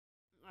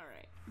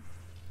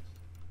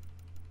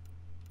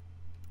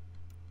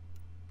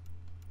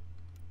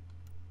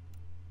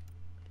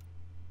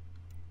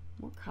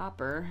No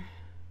copper.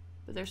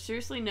 But there's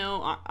seriously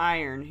no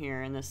iron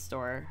here in this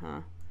store,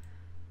 huh?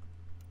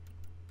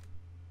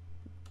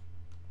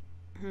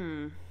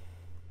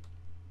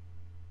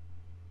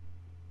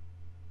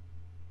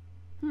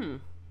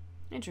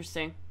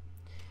 Interesting.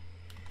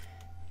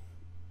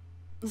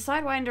 The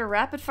Sidewinder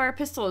rapid-fire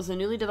pistol is a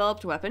newly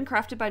developed weapon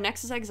crafted by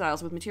Nexus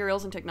Exiles with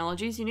materials and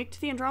technologies unique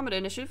to the Andromeda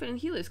Initiative and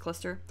Helios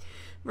Cluster.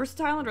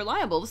 Versatile and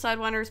reliable, the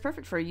Sidewinder is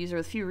perfect for a user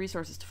with few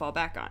resources to fall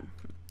back on.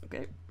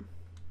 Okay.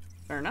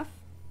 Fair enough.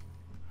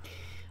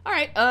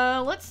 Alright,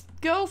 let's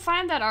go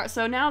find that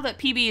So now that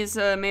PB has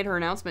made her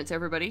announcement to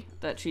everybody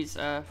that she's,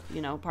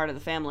 you know, part of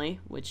the family,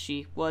 which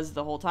she was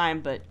the whole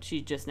time, but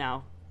she's just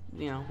now,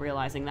 you know,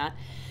 realizing that.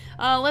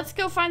 Let's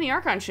go find the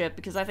Archon ship,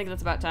 because I think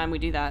that's about time we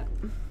do that.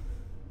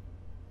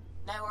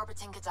 Now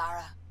orbiting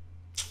Kadara.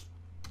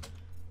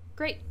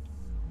 Great.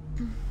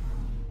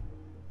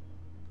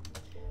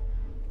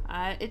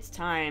 It's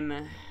time.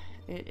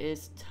 It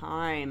is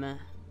time.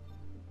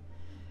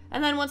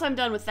 And then once I'm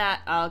done with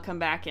that, I'll come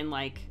back and,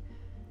 like,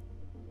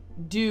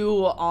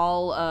 do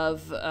all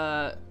of,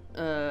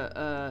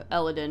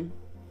 Eladin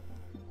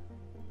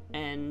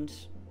and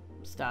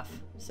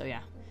stuff. So,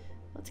 yeah.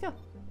 Let's go.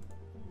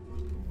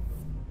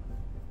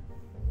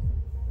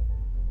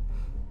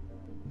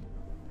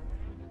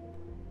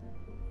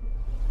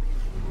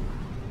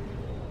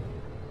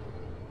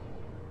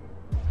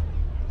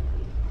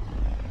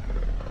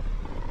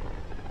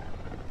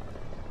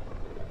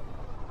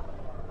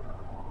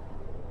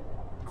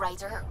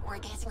 Ryder, we're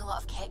getting a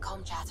lot of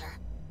Ketcom chatter.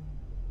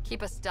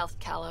 Keep a stealth,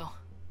 Callow.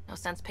 No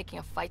sense picking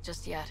a fight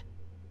just yet.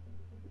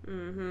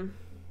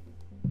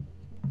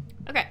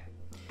 Okay.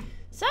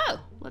 So,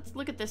 let's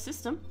look at this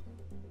system.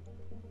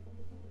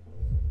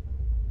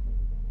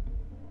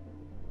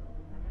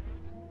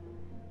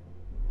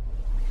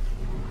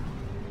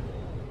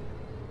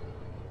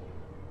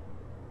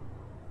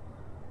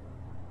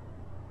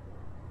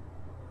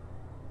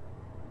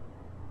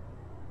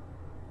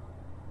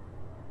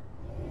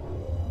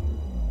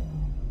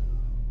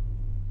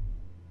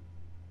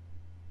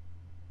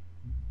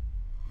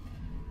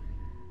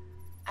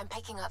 I'm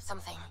picking up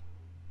something.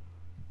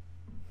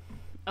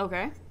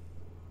 Okay.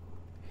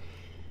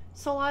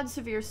 Solod's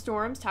severe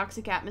storms,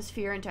 toxic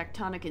atmosphere, and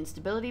tectonic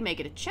instability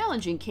make it a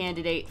challenging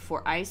candidate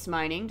for ice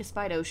mining,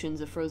 despite oceans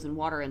of frozen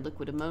water and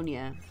liquid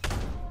ammonia.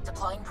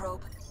 Deploying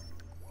probe.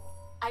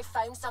 I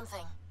found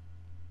something.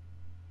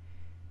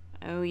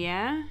 Oh,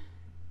 yeah?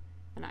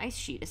 An ice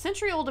sheet. A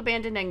century-old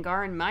abandoned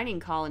Angaran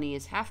mining colony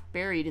is half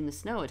buried in the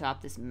snow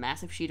atop this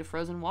massive sheet of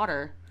frozen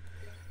water.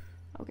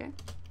 Okay.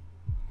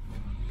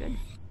 Good.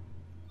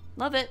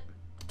 Love it.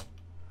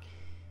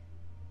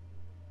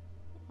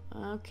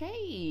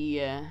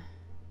 Okay.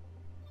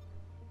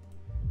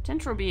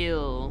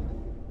 Tentrobile.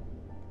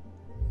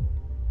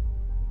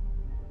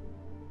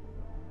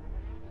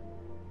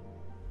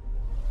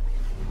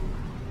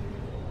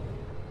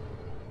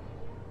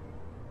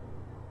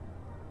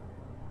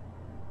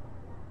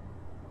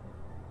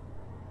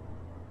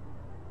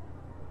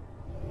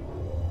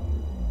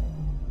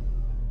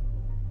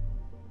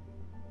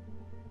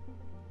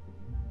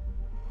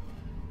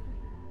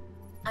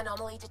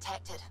 Anomaly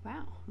detected.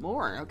 Wow,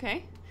 more,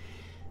 okay.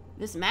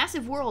 This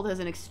massive world has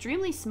an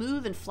extremely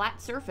smooth and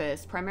flat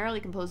surface,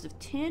 primarily composed of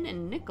tin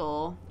and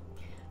nickel.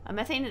 A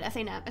methane and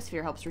ethane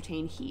atmosphere helps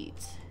retain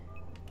heat.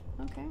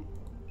 Okay.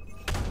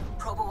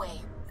 Probe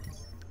away.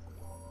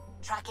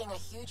 Tracking a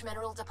huge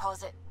mineral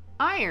deposit.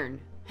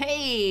 Iron.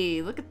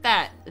 Hey, look at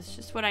that. That's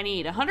just what I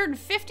need.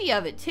 150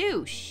 of it,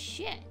 too.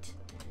 Shit.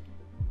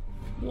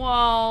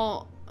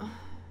 Well,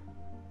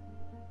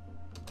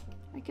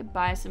 I could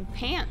buy some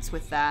pants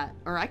with that.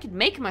 Or I could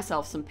make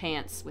myself some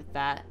pants with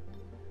that.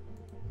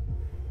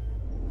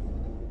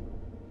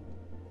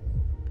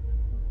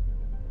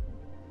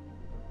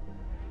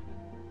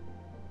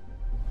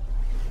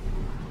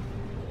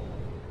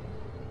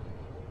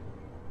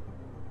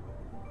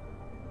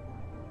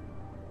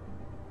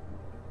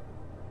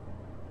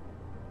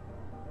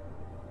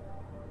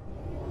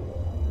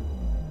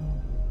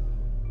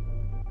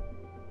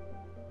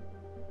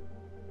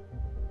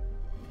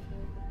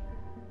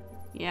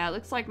 Yeah, it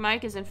looks like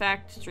Mike is in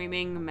fact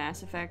streaming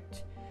Mass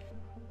Effect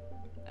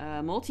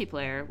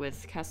multiplayer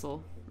with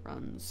Kessel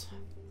runs.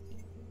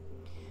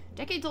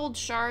 Decades-old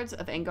shards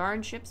of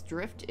Angaran ships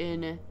drift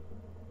in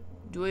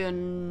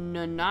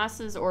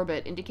Duionanas's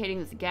orbit, indicating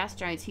that the gas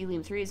giant's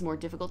helium-3 is more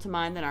difficult to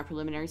mine than our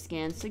preliminary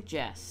scans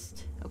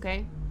suggest.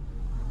 Okay.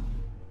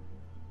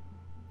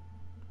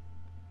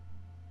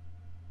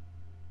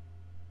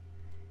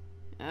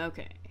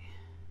 Okay.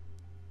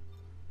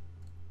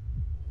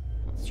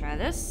 Let's try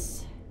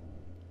this.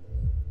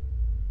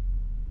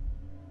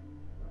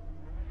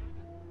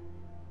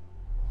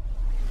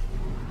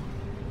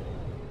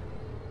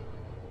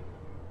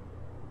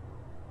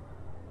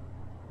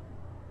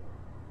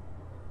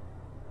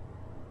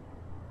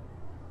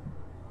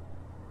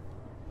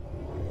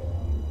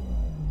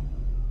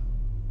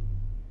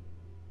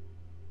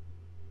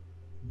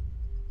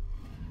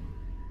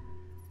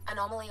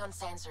 Anomaly on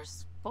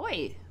sensors.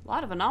 Boy, a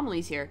lot of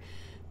anomalies here.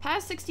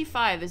 Paz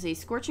 65 is a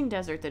scorching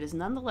desert that is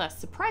nonetheless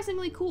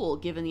surprisingly cool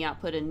given the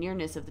output and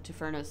nearness of the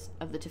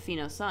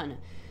Tofino sun.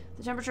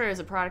 The temperature is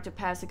a product of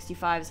Paz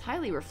 65's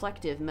highly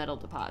reflective metal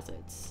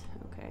deposits.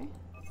 Okay.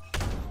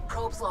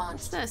 Probes What's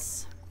launched.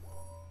 this?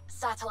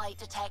 Satellite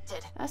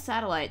detected. A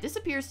satellite. This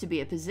appears to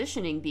be a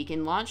positioning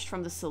beacon launched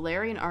from the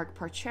Solarian Arc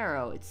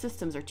Parchero. Its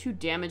systems are too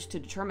damaged to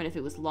determine if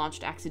it was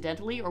launched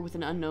accidentally or with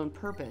an unknown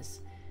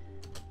purpose.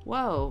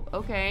 Whoa,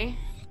 okay.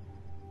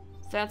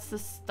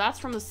 That's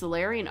from the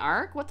Solarian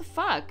Arc? What the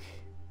fuck?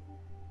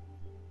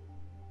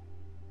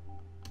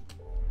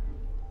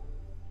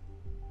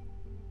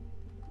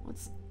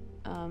 Let's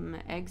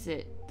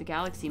exit the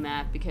galaxy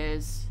map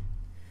because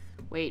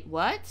wait,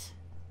 what?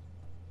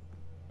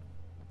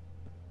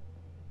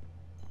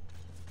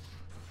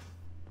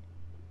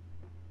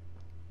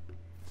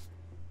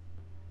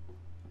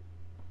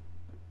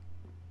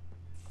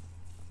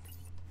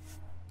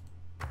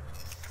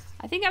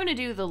 I think I'm gonna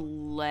do the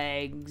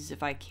legs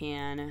if I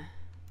can.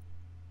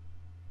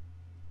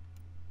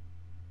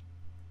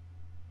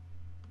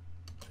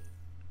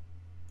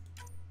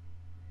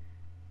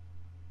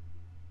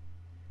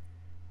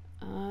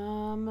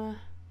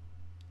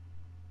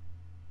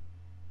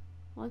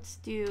 Let's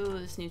do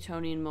this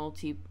Newtonian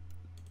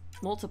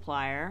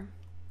multiplier,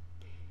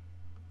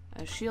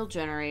 a shield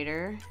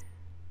generator,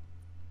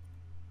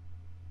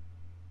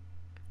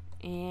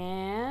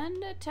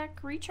 and a tech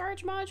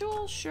recharge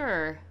module?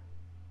 Sure.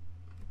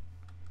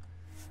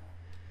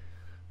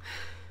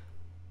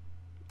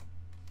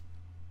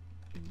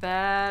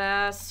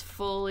 Badass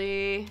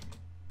fully.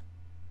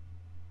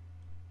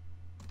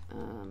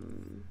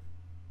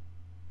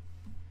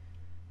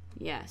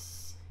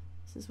 Yes.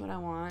 This is what I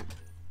want.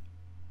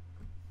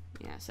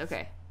 Yes,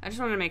 okay. I just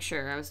wanted to make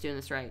sure I was doing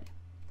this right.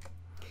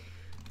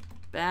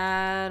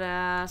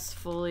 Badass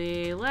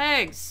fully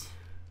legs.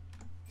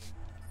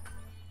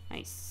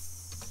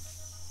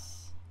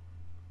 Nice.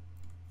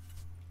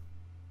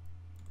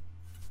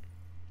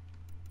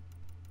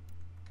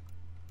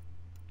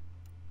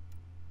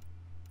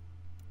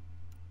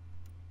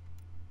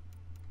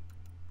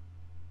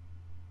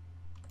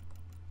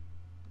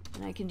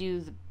 And I can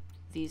do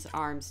these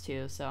arms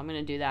too, so I'm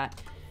gonna do that.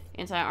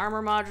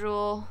 Anti-armor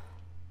module.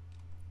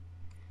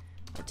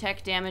 A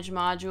tech damage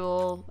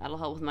module. That'll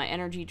help with my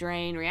energy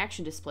drain.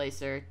 Reaction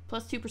displacer.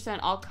 Plus 2%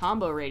 all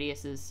combo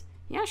radiuses.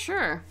 Yeah,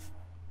 sure.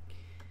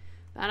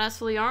 Badass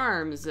fully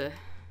arms.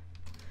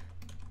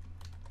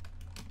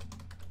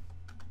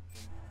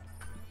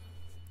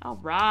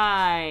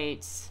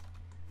 Alright.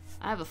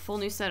 I have a full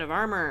new set of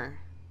armor.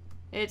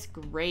 It's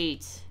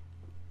great.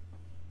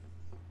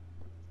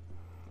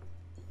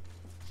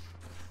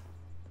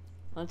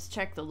 Let's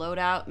check the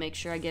loadout, make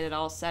sure I get it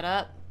all set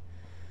up.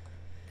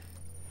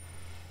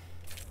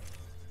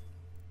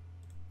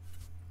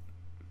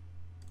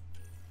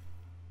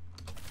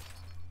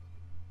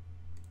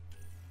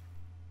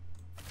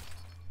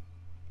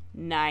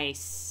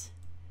 Nice.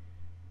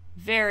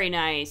 Very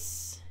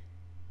nice.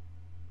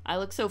 I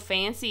look so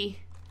fancy.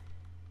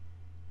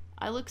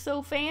 I look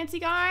so fancy,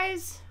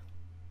 guys.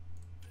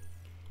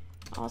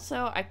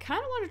 Also, I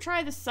kind of want to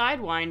try the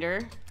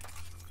Sidewinder.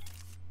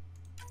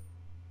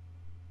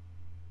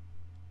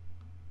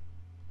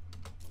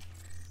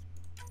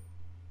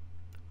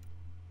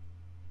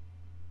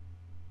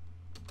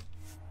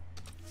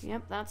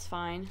 Yep, that's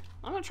fine.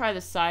 I'm gonna try the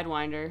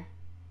Sidewinder.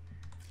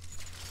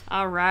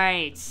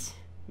 Alright.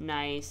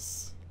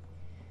 Nice.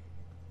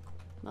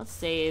 Let's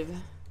save.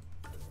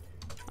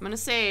 I'm gonna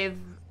save,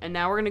 and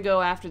now we're gonna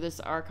go after this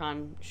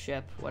Archon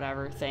ship,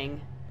 whatever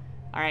thing.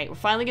 Alright, we're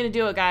finally gonna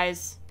do it,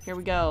 guys. Here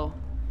we go.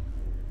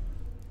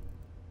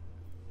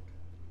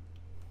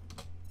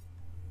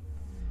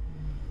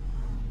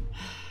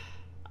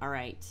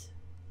 Alright.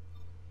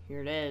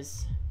 Here it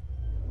is.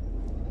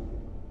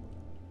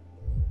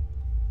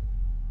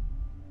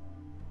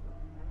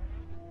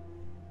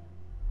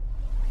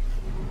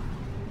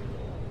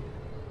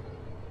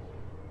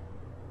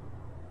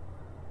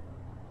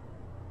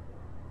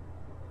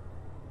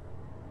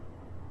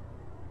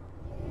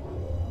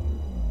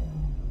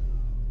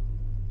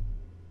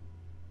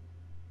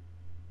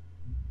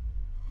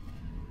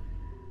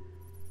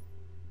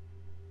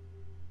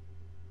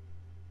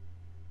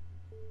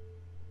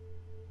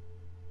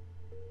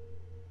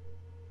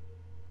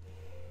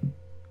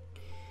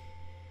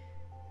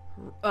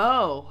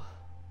 Oh.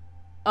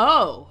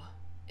 Oh.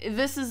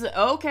 This is...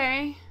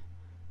 Okay.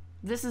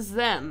 This is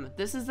them.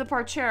 This is the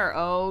Parchero.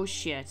 Oh,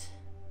 shit.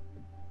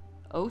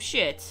 Oh,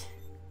 shit.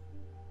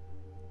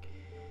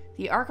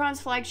 The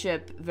Archon's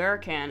flagship,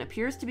 Verican,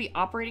 appears to be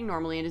operating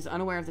normally and is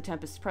unaware of the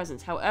Tempest's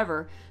presence.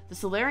 However, the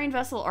Solarian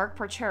vessel Arc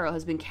Parchero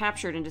has been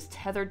captured and is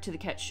tethered to the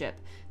Ket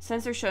ship.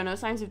 Sensors show no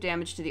signs of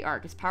damage to the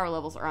Arc. Its power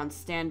levels are on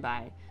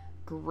standby.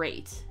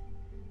 Great.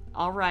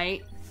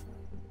 Alright.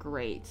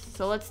 Great.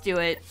 So let's do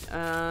it.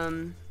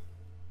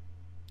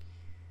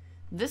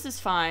 This is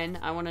fine.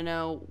 I want to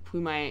know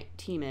who my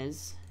team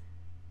is.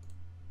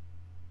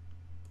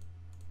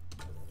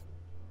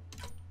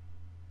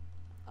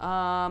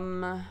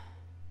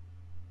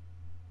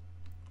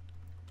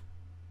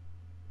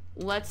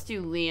 Let's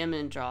do Liam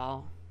and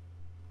Jal.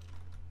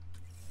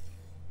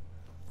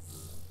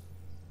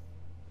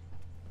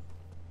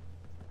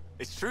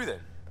 It's true then.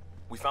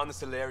 We found the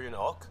Solarian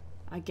Ark.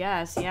 I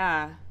guess,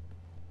 yeah.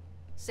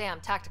 Sam,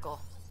 tactical.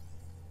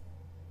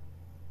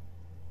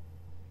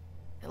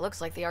 It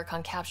looks like the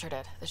Archon captured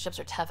it. The ships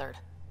are tethered.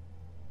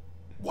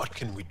 What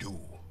can we do?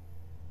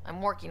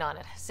 I'm working on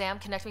it. Sam,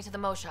 connect me to the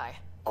Moshai.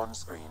 On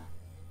screen.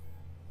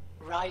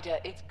 Ryder,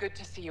 it's good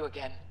to see you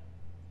again.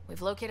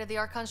 We've located the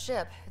Archon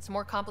ship. It's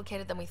more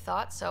complicated than we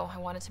thought, so I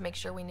wanted to make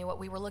sure we knew what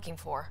we were looking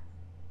for.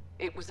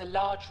 It was a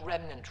large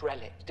remnant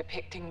relic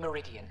depicting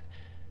Meridian.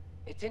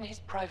 It's in his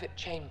private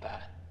chamber.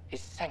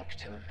 His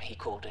sanctum, he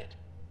called it.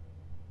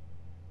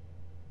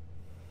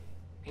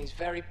 He's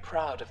very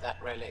proud of that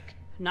relic.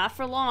 Not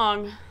for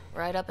long.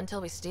 Right up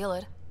until we steal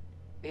it.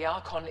 The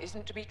Archon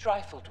isn't to be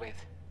trifled with.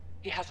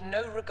 He has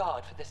no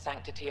regard for the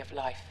sanctity of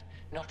life,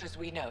 not as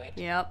we know it.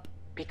 Yep.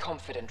 Be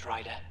confident,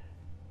 Ryder,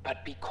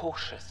 but be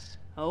cautious.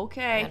 I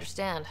Okay.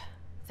 understand.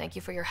 Thank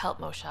you for your help,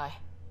 Moshai.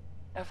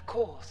 Of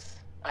course.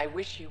 I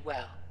wish you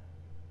well.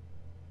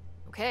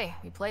 Okay,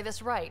 we play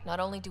this right. Not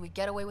only do we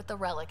get away with the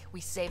relic, we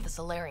save the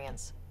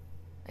Solarians.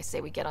 I say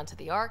we get onto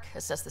the Ark,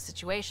 assess the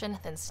situation,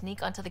 then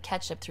sneak onto the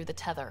catship through the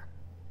tether.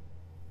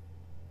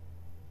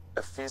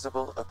 A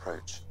feasible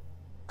approach.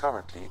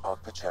 Currently,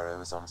 Ark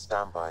Pachero is on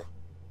standby.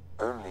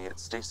 Only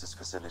its stasis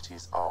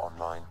facilities are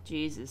online.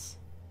 Jesus.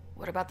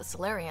 What about the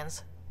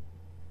Solarians?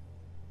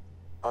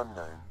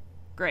 Unknown.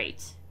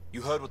 Great.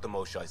 You heard what the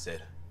Moshai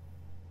said.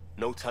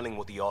 No telling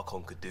what the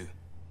Archon could do.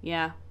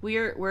 Yeah,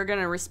 we're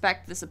gonna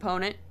respect this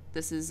opponent.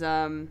 This is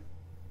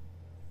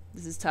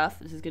tough.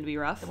 This is gonna be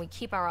rough. Then we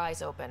keep our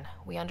eyes open.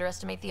 We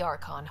underestimate the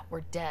Archon.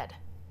 We're dead.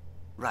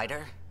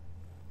 Ryder,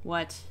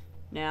 What?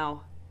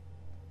 Now?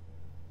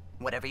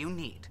 whatever you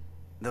need.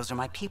 Those are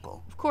my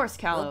people. Of course,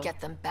 Callow. We'll get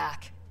them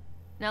back.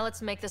 Now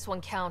let's make this one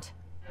count.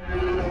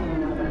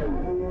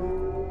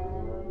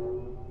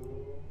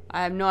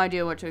 I have no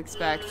idea what to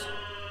expect.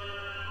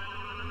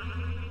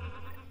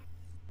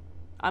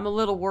 I'm a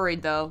little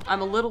worried, though.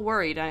 I'm a little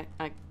worried. I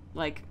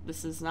like,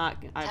 this is not...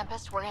 I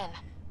Tempest, we're in.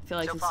 feel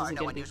like So this far, isn't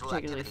no going to be unusual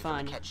particularly activity from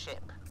fun. the Ket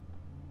ship.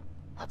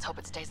 Let's hope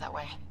it stays that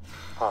way.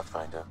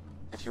 Pathfinder,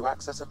 if you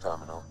access a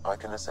terminal, I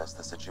can assess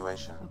the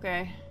situation.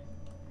 Okay.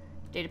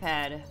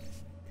 Datapad.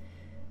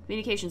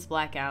 Communications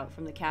blackout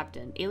from the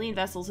captain. Alien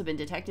vessels have been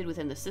detected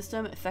within the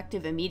system.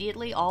 Effective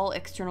immediately, all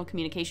external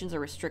communications are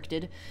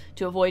restricted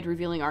to avoid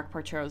revealing Ark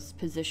Parchero's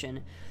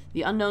position.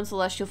 The unknown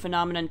celestial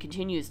phenomenon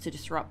continues to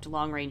disrupt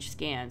long-range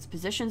scans.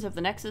 Positions of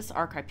the Nexus,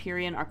 Ark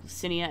Hyperion, Ark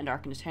Lucinia, and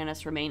Ark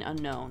Natanus remain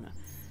unknown.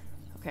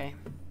 Okay.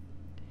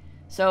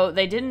 So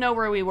they didn't know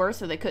where we were,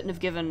 so they couldn't have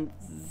given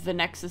the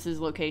Nexus's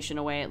location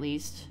away, at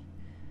least.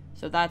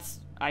 So that's,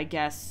 I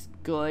guess,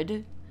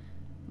 good.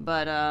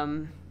 But,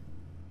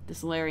 the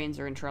Solarians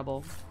are in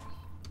trouble.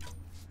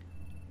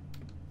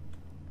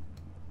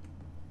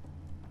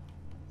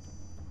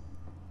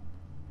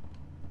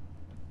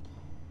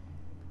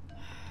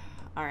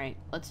 Alright,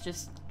 let's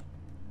just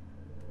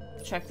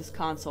check this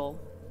console.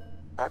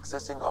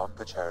 Accessing Ark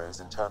Pachero's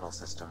internal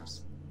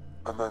systems.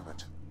 A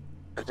moment.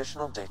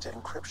 Additional data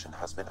encryption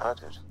has been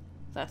added.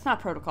 That's not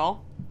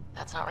protocol.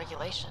 That's not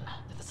regulation.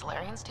 Did the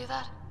Solarians do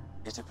that?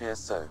 It appears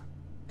so.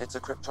 It's a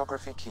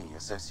cryptography key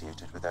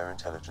associated with their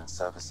intelligence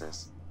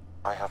services.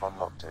 I have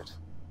unlocked it.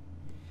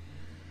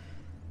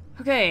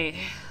 Okay,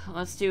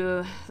 let's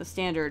do the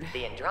standard.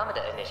 The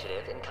Andromeda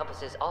Initiative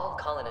encompasses all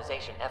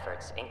colonization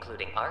efforts,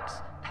 including ARCs,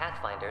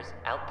 Pathfinders,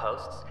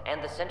 outposts,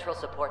 and the central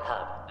support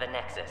hub, the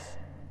Nexus.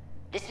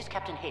 This is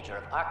Captain Hager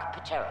of Ark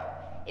Pachero.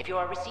 If you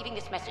are receiving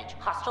this message,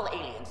 hostile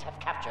aliens have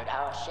captured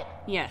our ship.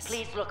 Yes.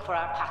 Please look for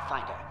our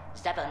Pathfinder,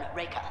 Zevon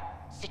Reka.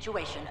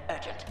 Situation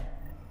urgent.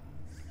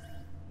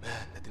 Man,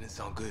 that didn't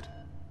sound good.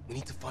 We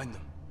need to find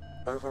them.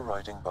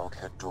 Overriding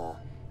bulkhead door.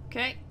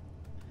 Okay.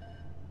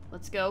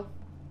 Let's go,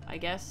 I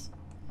guess.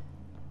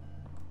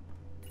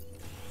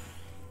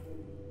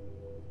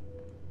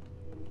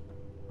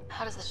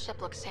 How does the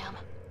ship look, Sam?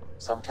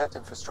 Some Ket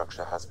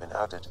infrastructure has been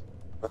added,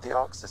 but the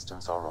Ark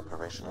systems are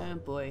operational. Oh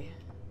boy.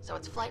 So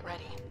it's flight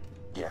ready.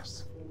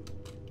 Yes.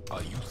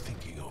 Are you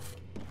thinking of?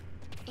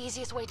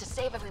 Easiest way to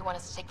save everyone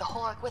is to take the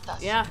whole Ark with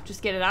us. Yeah,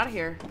 just get it out of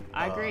here.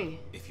 I agree.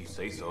 If you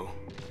say so.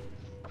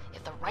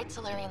 If the right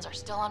Solarians are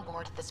still on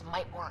board, this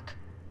might work.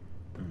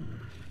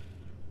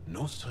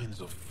 No signs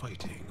of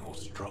fighting or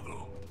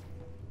struggle.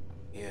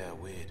 Yeah,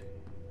 weird.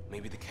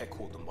 Maybe the Ket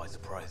caught them by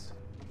surprise.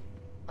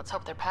 Let's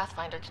hope their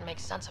Pathfinder can make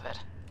sense of it.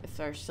 If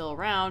they're still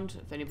around,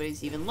 if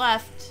anybody's even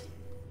left.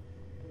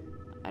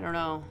 I don't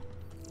know.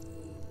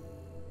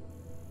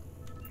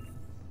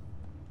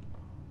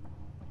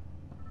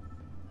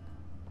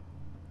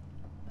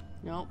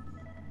 Nope.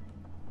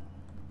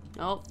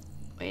 Nope.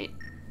 Wait.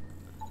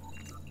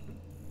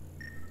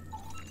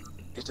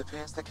 It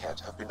appears the Ket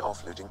have been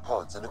offloading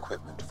pods and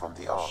equipment from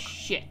the Ark.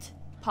 Shit.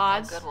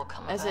 Pods? No good will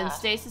come of as in that.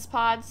 stasis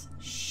pods?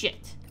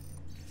 Shit.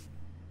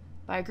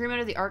 By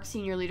agreement of the Ark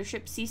senior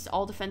leadership, ceased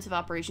all defensive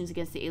operations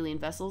against the alien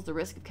vessels. The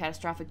risk of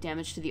catastrophic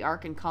damage to the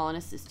Ark and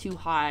colonists is too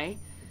high.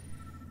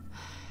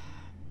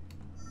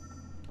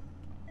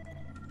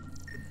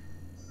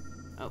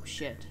 Oh,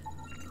 shit.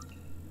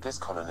 This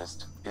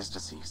colonist is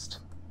deceased.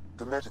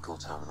 The medical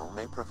terminal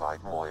may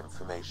provide more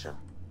information.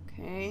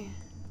 Okay.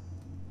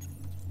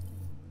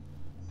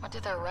 What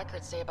did their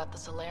records say about the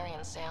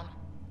Solarian, Sam?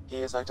 He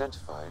is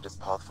identified as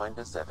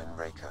Pathfinder 7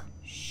 Raker.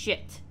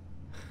 Shit.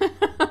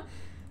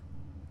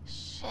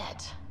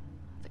 Shit.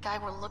 The guy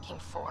we're looking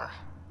for.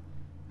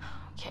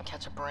 Can't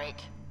catch a break.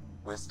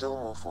 We're still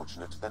more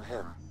fortunate than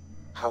him.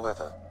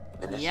 However,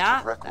 initiative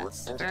Yeah,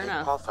 records that's fair indicate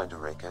enough. Pathfinder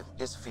Raker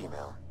is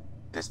female.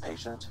 This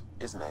patient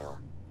is male.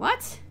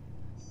 What?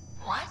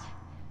 What?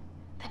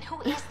 Then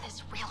who is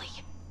this really?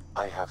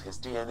 I have his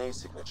DNA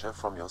signature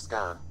from your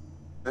scan.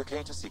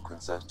 Locate a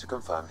sequencer to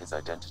confirm his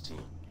identity.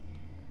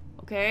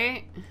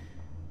 Okay.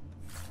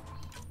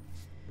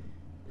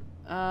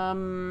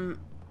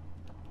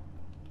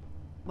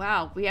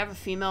 Wow, we have a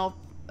female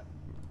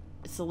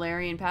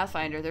Solarian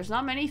Pathfinder. There's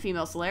not many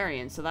female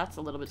Solarians, so that's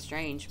a little bit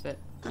strange, but...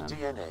 The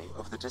DNA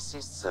of the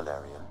deceased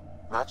Solarian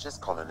matches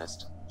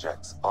colonist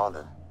Jex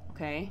Arlen.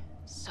 Okay.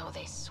 So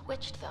they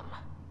switched them,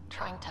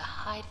 trying to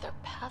hide their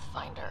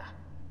Pathfinder.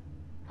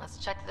 Let's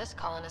check this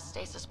colonist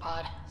stasis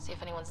pod, see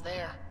if anyone's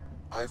there.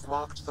 I've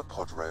marked the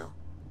pod row.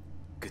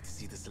 Good to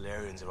see the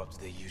Solarians are up to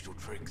their usual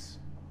tricks.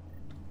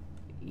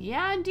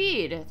 Yeah,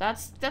 indeed.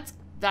 That's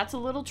a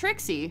little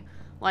tricksy.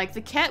 Like,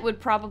 the Ket would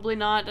probably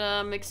not,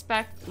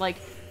 expect... Like,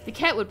 the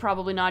Ket would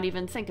probably not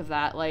even think of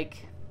that,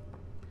 like...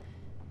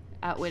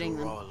 Outwitting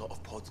them. There are a lot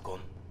of pods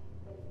gone.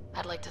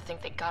 I'd like to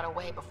think they got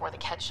away before the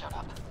Ket showed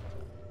up.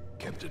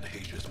 Captain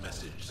Hager's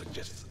message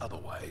suggests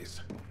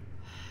otherwise.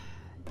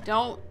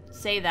 Don't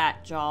say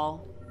that,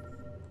 Jal.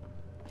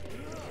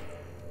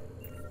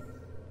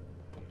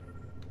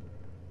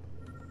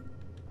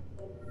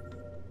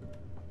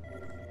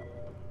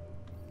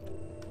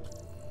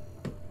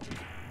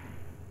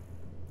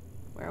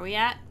 Where are we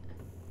at?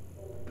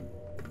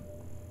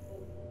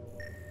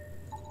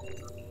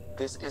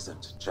 This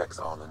isn't Jex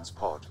Arlen's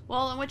pod.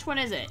 Well, then which one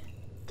is it?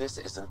 This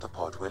isn't the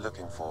pod we're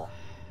looking for.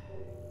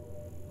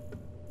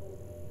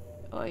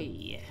 Oh,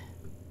 yeah.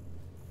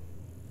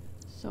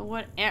 So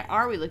what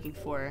are we looking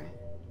for?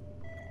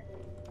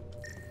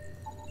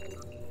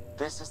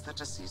 This is the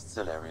deceased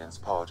Solarian's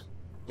pod,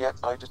 yet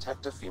I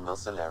detect a female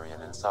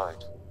Solarian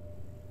inside.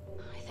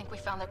 I think we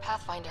found their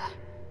Pathfinder.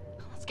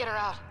 Let's get her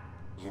out.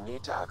 You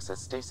need to access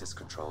stasis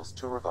controls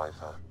to revive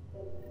her.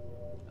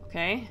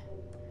 Okay.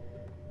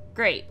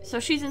 Great. So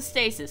she's in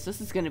stasis.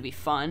 This is gonna be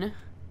fun.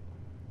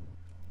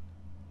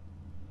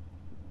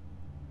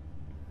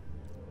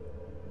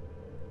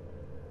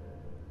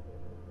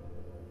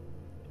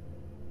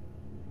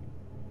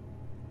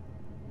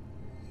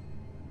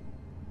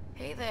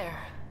 Hey there.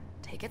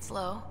 Take it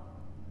slow.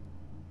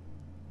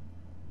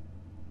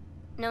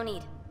 No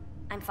need.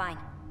 I'm fine.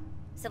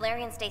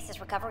 Solarian stasis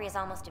recovery is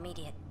almost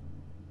immediate.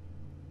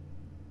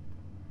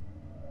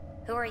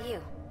 Who are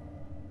you?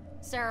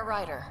 Sarah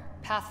Ryder,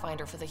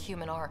 Pathfinder for the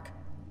Human Ark.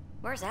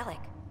 Where's Alec?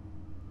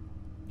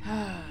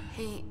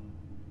 He...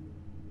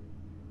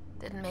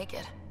 didn't make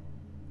it.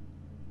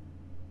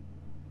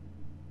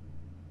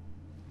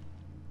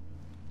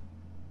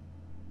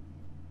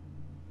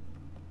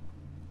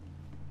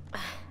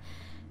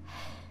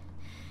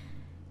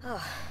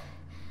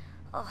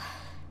 Oh,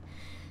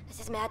 this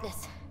is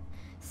madness.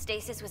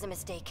 Stasis was a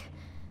mistake.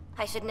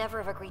 I should never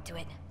have agreed to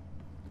it.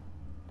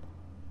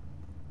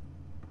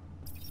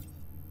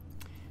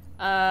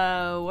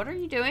 What are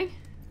you doing?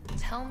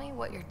 Tell me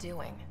what you're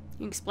doing.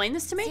 Can you explain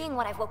this to me? Seeing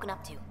what I've woken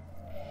up to.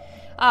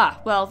 Ah,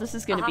 well, this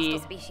is gonna A be...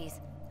 hostile species.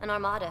 An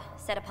armada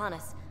set upon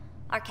us.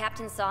 Our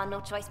captain saw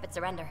no choice but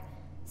surrender.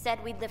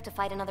 Said we'd live to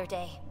fight another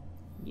day.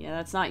 Yeah,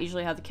 that's not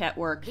usually how the Ket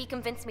work. He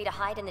convinced me to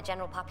hide in the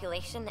general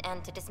population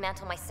and to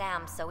dismantle my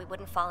SAM so we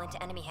wouldn't fall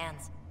into enemy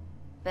hands.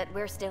 But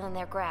we're still in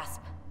their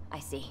grasp, I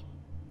see.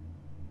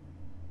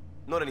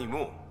 Not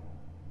anymore.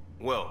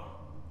 Well,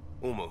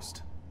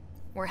 almost.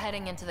 We're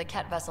heading into the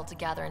Ket vessel to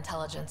gather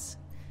intelligence.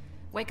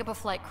 Wake up a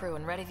flight crew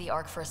and ready the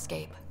Ark for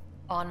escape.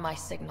 On my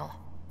signal.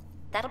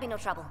 That'll be no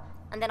trouble.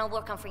 And then I'll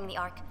work on freeing the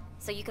Ark,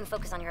 so you can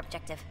focus on your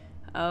objective.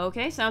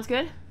 Okay, sounds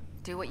good.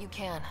 Do what you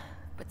can,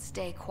 but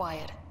stay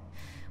quiet.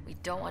 We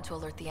don't want to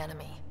alert the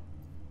enemy.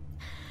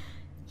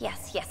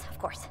 Yes, of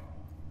course.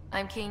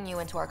 I'm keying you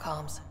into our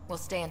comms. We'll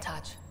stay in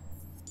touch.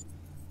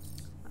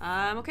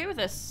 I'm okay with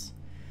this.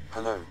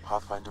 Hello,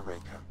 Pathfinder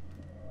Raker.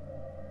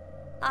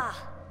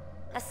 Ah,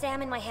 a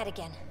SAM in my head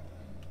again.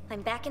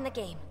 I'm back in the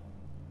game.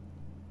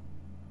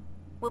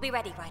 We'll be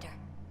ready, Ryder.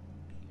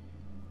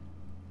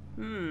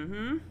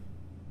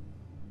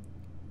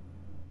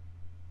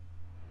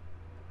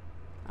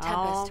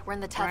 Tempest, we're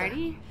in the tether.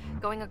 Alrighty.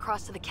 Going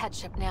across to the Ket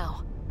ship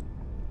now.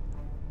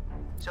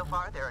 So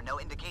far, there are no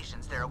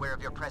indications they're aware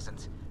of your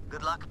presence.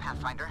 Good luck,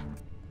 Pathfinder.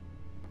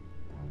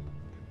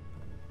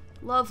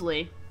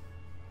 Lovely.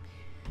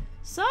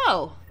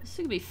 So, this is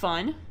gonna be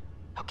fun.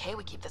 Okay,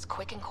 we keep this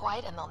quick and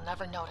quiet and they'll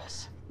never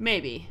notice.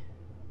 Maybe.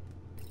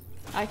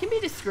 I can be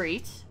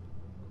discreet.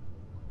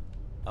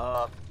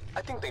 I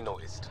think they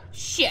noticed.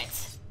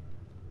 Shit!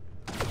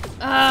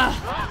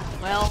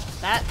 Well,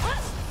 that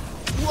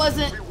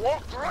wasn't... We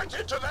walked right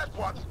into that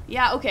one!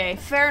 Yeah, okay.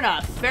 Fair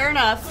enough. Fair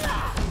enough.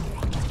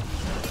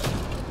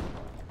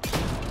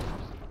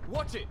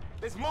 Watch it!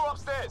 There's more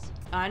upstairs!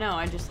 I know,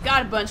 I just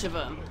got a bunch of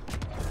them.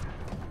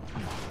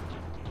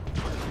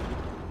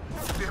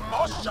 The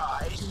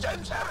Moshai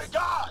sends her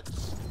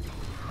regards!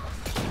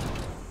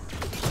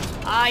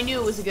 I knew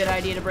it was a good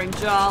idea to bring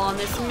Jal on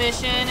this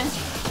mission.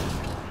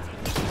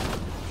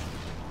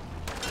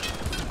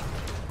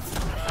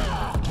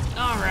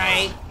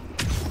 Alright.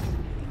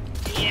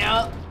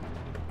 Yep.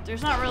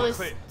 There's not really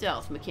a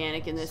stealth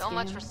mechanic in this game. So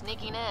much for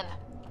sneaking in.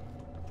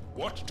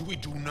 What do we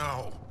do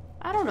now?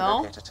 I don't If you know.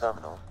 locate a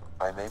terminal,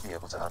 I may be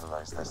able to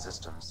analyze their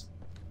systems.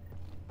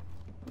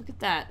 Look at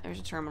that. There's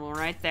a terminal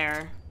right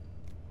there.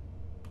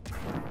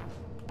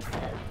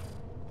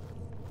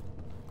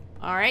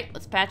 Alright,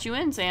 let's patch you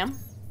in, Sam.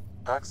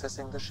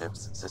 Accessing the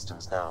ship's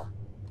systems now.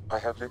 I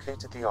have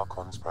located the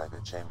Archon's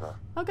private chamber.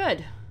 Oh,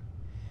 good.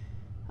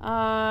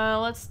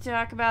 Let's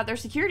talk about their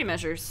security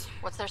measures.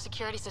 What's their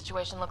security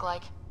situation look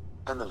like?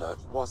 An alert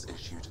was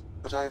issued,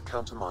 but I have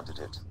countermanded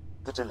it.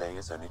 The delay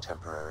is only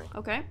temporary.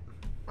 Okay.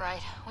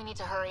 Right, we need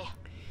to hurry.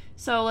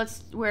 So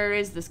where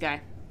is this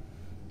guy?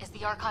 Is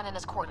the Archon in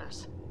his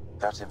quarters?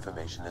 That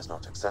information is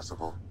not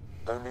accessible.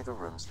 Only the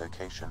room's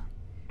location.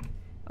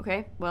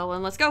 Okay, well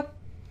then let's go.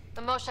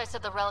 The Moshai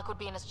said the relic would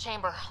be in his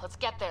chamber. Let's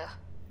get there.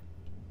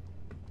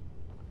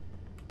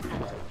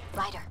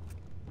 Ryder,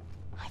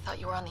 I thought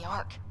you were on the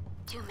Ark.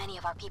 too many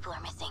of our people are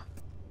missing.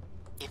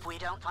 If we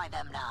don't find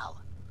them now,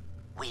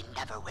 we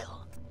never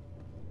will.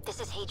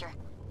 This is Hager,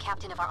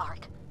 captain of our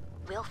Ark.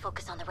 We'll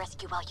focus on the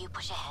rescue while you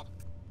push ahead.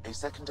 A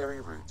secondary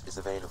route is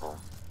available,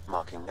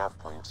 marking nav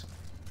point.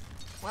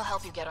 We'll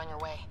help you get on your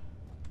way.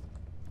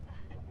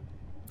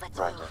 Let's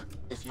Ryder, move.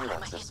 if you I'm a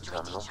access the history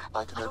terminal, teacher.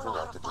 I can I don't know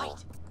override how the to door.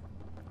 fight.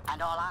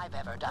 And all I've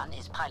ever done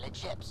is pilot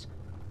ships.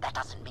 That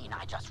doesn't mean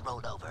I just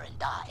roll over and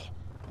die.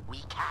 We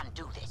can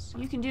do this.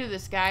 You can do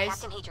this, guys.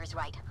 Captain Hager is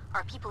right.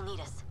 Our people need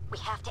us. We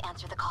have to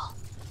answer the call.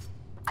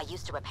 I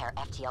used to repair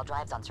FTL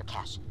drives on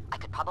Sirkesh. I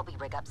could probably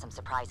rig up some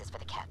surprises for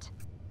the Ket.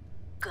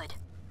 Good.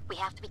 We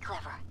have to be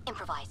clever,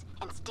 improvise,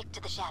 and stick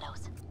to the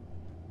shadows.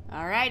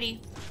 Alrighty.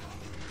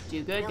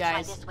 Do good, We'll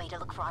guys. try this way to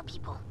look for our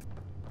people.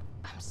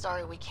 I'm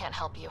sorry we can't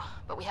help you,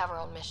 but we have our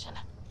own mission.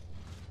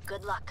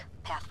 Good luck,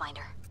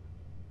 Pathfinder.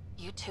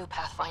 You too,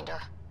 Pathfinder.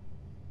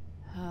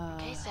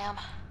 Okay, Sam.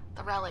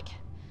 The relic.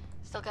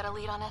 Still got a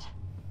lead on it?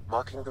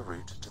 Marking the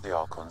route to the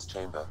Archon's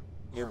chamber.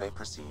 You may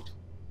proceed.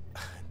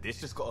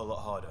 This just got a lot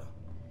harder.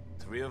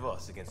 3 of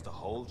us against a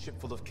whole ship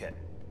full of Ket.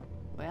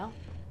 Well,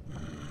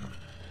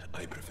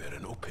 I prefer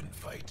an open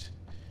fight.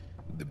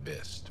 The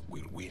best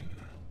will win.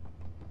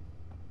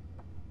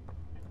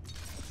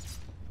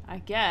 I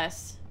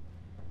guess.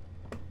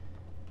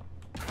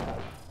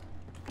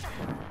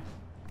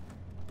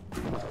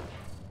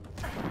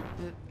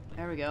 Oop,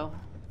 there we go.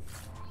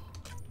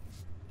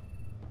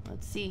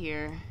 Let's see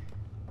here.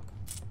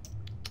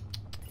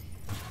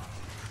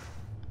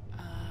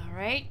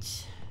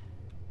 Alright.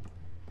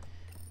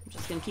 I'm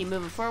just gonna keep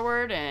moving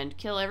forward and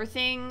kill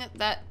everything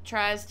that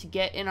tries to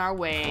get in our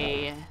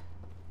way.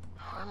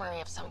 Armory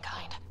of some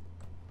kind.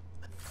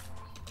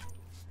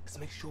 Let's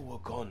make sure we're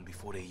gone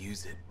before they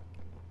use it.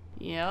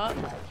 Yep,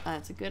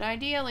 that's a good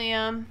idea,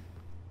 Liam.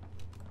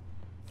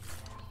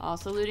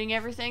 Also looting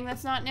everything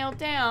that's not nailed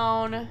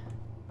down.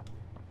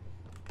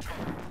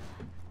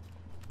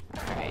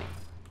 Alright.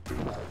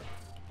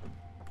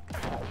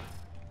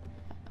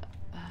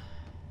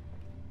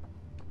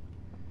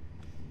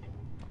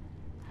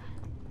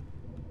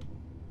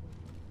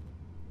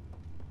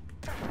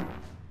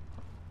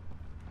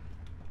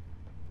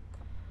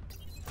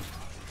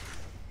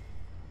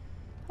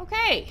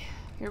 Okay,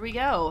 here we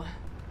go.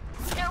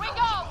 Here we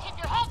go! Keep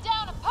your head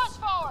down and push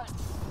forward!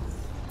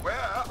 Where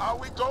are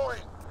we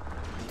going?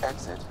 The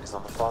exit is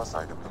on the far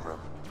side of the room.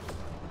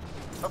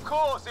 Of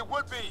course, it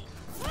would be!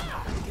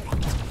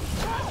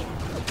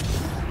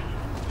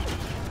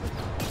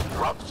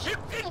 Dropship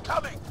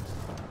incoming!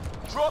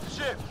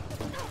 Dropship!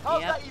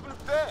 How's Yep. that even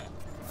fair?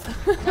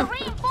 They're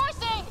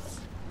reinforcing!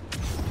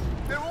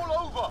 They're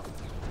all over!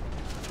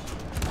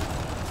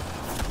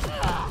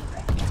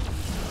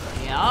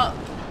 Yep.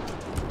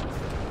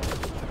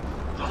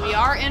 We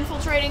are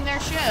infiltrating their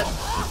ship,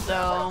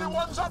 so...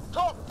 Everyone's up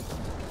top!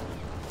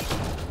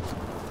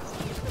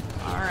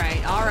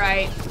 Alright,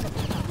 alright.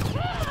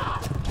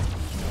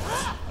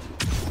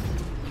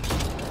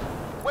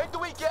 When do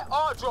we get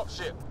our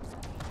dropship?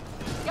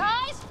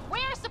 Guys,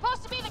 we're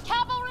supposed to be the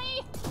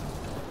cavalry!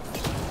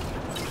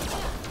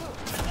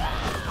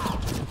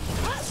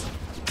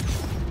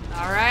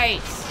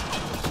 Alright.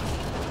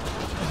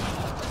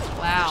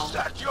 Wow. Is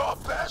that your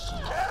best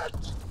cat?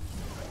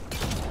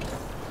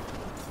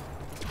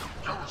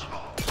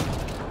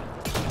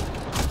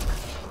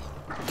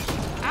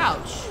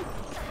 Ouch.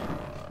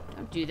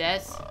 Don't do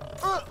this.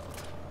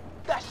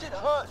 That shit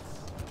hurts!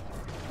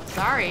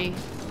 Sorry.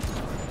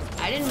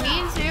 I didn't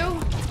mean to.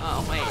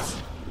 Oh, wait.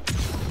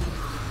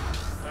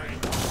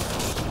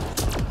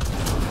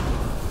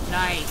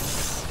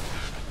 Nice.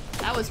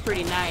 That was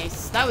pretty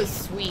nice. That was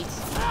sweet.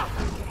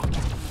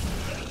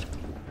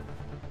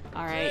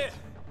 All right.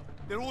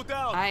 They're all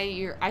down.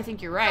 I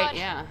think you're right. Good.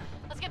 Yeah.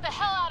 Let's get the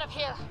hell out of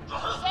here.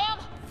 Sam?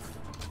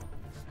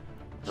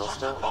 You're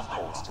still on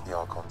course to the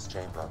Archon's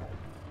chamber.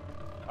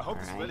 I hope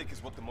this Alright. relic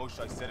is what the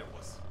Moshae said it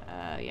was.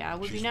 Yeah, it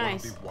would She's be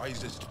nice. one of the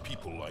wisest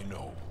people I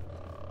know.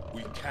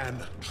 We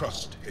can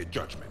trust her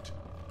judgment.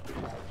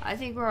 I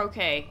think we're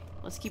okay.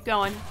 Let's keep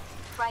going.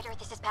 Ryder,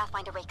 this is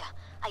Pathfinder Reika.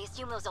 I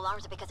assume those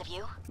alarms are because of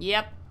you?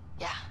 Yep.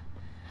 Yeah.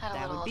 Had a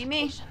That little would be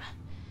me. altercation.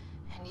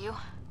 And you?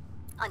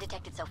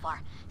 Undetected so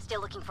far. Still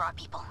looking for our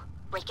people.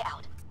 Reika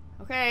out.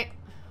 Okay.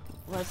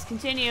 Let's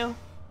continue.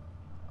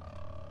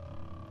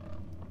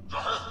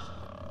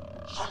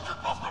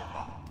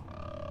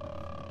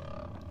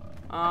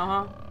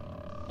 Uh-huh.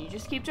 You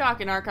just keep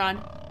talking,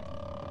 Archon.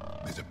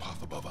 There's a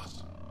path above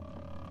us.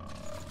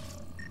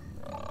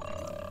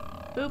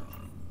 Boop.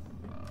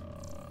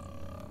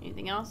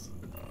 Anything else?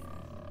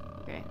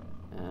 Okay.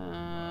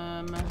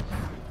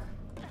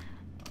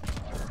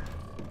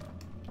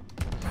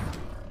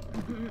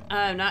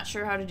 I'm not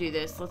sure how to do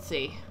this. Let's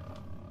see.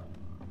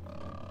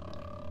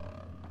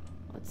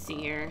 Let's see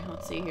here.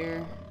 Let's see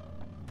here.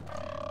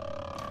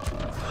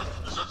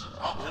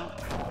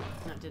 Nope.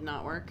 That did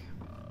not work.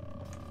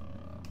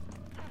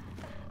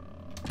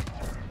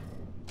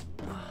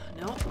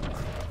 Nope.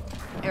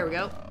 There we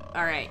go.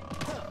 All right.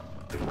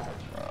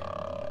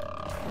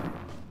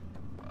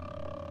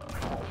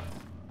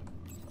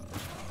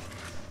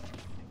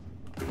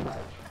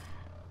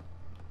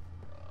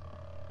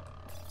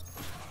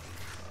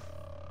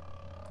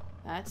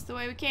 That's the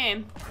way we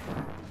came.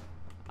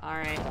 All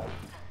right.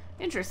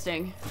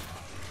 Interesting.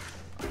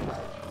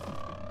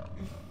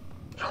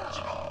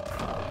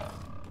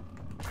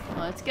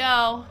 Let's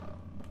go.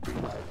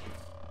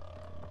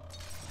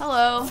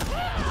 Hello.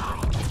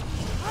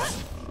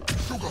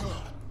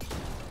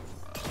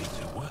 He's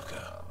a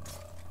worker.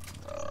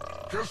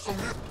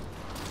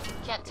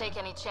 Can't take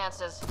any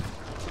chances.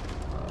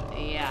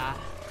 Yeah.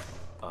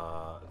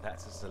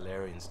 That's a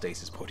Solarian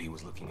stasis pod he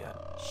was looking at.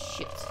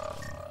 Shit.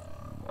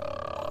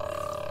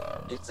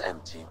 It's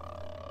empty.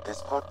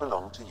 This pod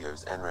belonged to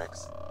Yos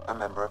Enrex, a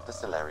member of the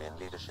Solarian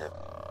leadership.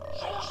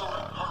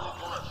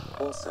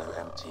 Also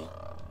empty.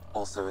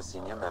 Also a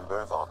senior member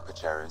of Ark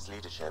Pachero's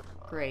leadership.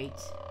 Great.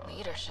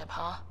 Leadership,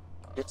 huh?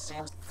 It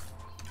seems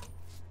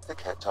the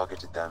Ket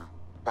targeted them,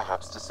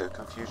 perhaps to sow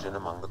confusion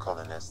among the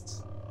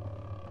colonists.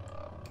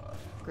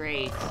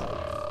 Great.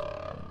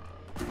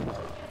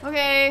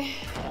 Okay.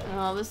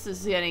 Oh, this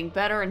is getting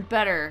better and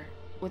better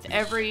with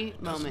every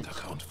moment.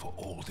 Doesn't account for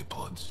all the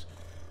pods.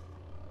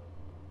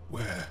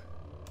 Where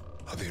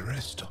are the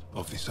rest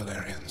of the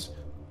Solarians?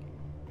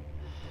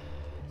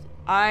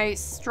 I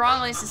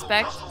strongly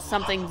suspect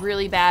something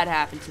really bad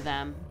happened to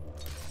them.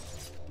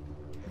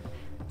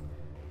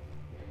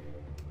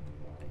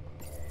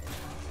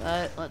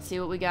 But let's see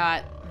what we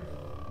got.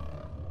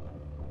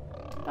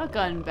 A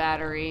gun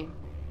battery.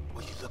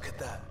 Will you look at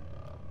that?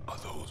 Are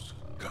those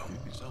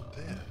guns out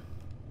there?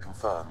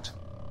 Confirmed.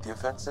 The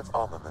offensive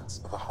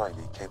armaments of a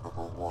highly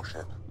capable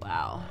warship.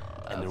 Wow.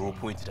 And they're all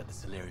pointed at the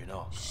Solarian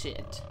Ark.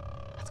 Shit.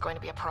 That's going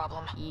to be a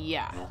problem.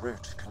 Yeah. Your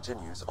route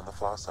continues on the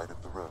far side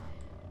of the room.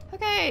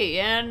 Okay,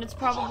 and it's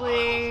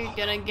probably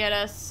gonna get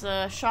us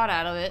a shot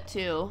out of it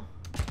too.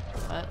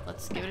 But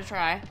let's give it a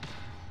try.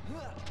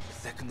 The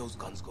second those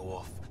guns go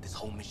off, this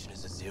whole mission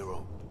is a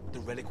zero. The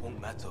relic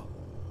won't matter.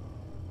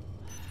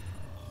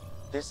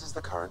 This is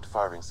the current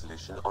firing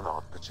solution on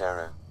Ark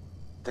Pachero.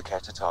 The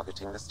Ket are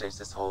targeting the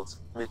stasis holds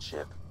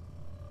midship.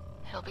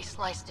 It'll be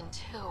sliced in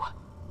two.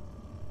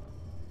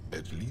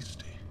 At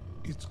least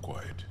it's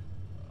quiet.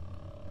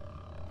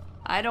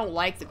 I don't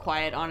like the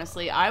quiet,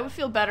 honestly. I would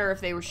feel better if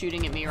they were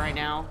shooting at me right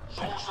now.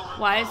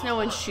 Why is no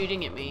one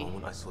shooting at The me?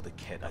 moment I saw the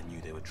Ket, I knew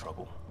they were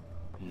trouble.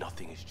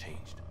 Nothing has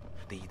changed.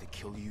 They either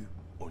kill you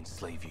or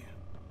enslave you.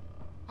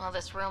 Well,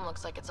 this room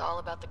looks like it's all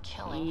about the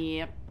killing.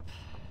 Yep.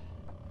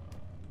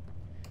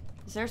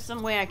 Is there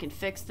some way I can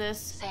fix this?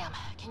 Sam,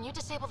 can you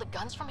disable the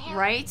guns from here?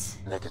 Right?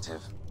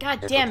 Negative.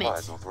 God damn it.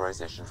 requires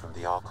authorization from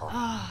the Archon.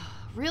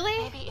 Really?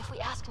 Maybe if we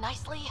ask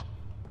nicely?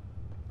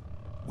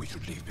 We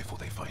should leave before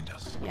they find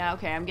us. Yeah,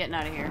 okay, I'm getting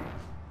out of here.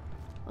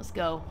 Let's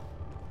go.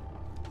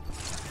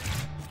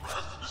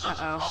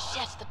 Uh-oh.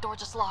 Shit, the door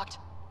just locked.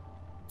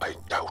 I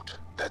doubt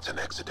that's an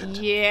accident.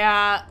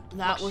 Yeah,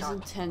 that was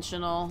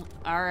intentional.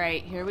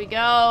 Alright, here we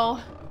go.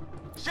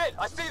 Shit,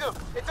 I see them!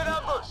 It's an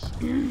ambush!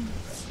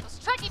 Those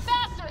tricky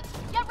bastards!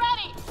 Get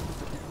ready!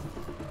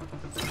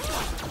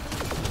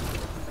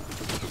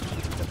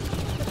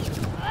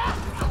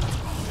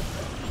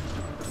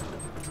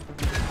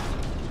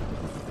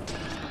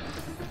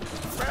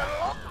 We're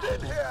locked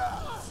in here!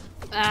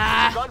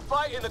 Ah,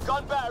 Gunfight in the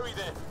gun battery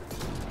then!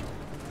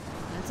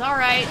 that's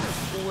alright.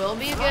 We'll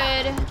be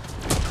good.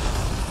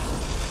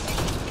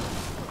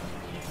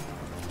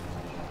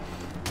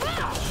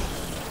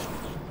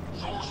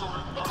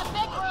 It's a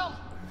big room!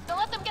 Don't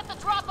let them get the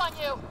drop on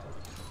you!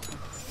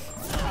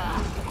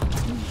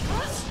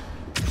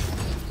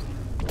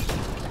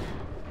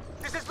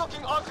 This is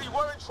looking ugly,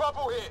 we're in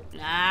trouble here!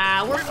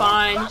 Nah, we're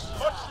fine. Much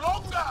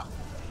longer!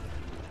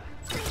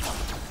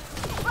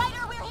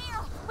 Ryder, we're here!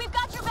 We've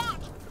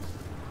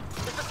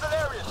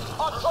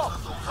top!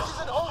 This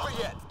isn't over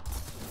yet!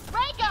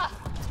 Reka!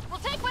 We'll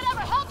take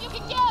whatever help you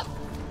can give!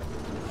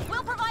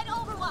 We'll provide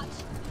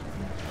overwatch.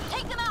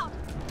 Take them out.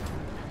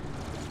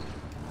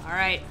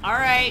 Alright,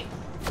 alright.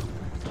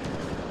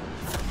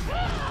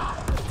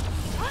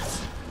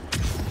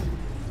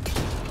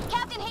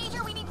 Captain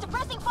Hager, we need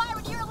suppressing fire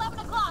near 11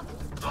 o'clock.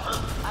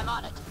 I'm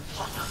on it.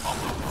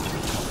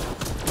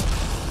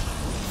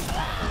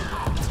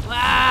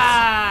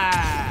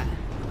 Ah!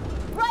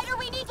 Ryder,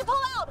 we need to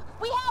pull out.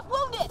 We have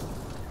wounded.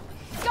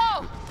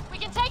 Go! We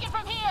can take it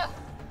from here!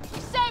 We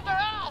saved our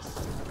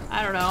ass!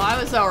 I don't know,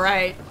 I was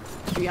alright,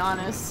 to be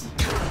honest.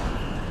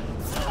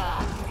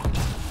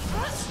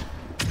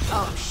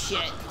 Oh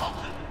shit.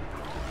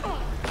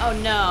 Oh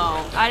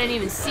no, I didn't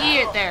even see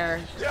it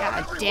there.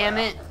 God damn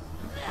it.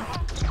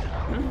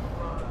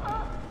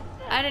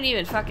 I didn't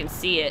even fucking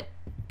see it.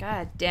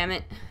 God damn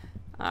it.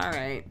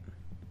 Alright.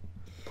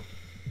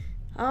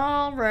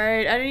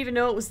 Alright, I didn't even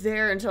know it was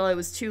there until it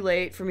was too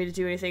late for me to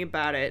do anything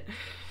about it.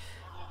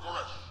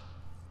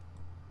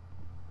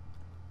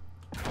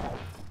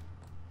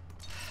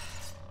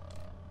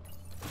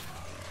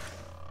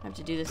 I have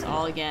to do this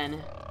all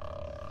again.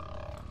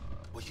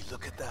 Will you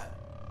look at that?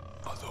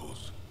 Are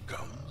those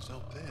guns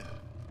out there?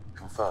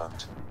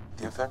 Confirmed.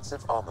 The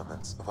offensive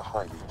armaments of a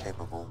highly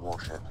capable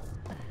warship.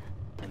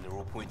 And they're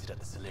all pointed at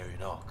the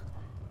Solarian Ark.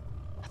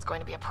 That's going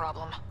to be a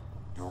problem.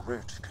 Your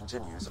route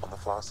continues on the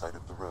far side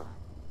of the room.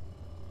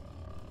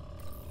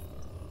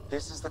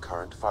 This is the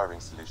current firing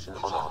solution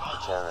on Ark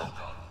Pachera.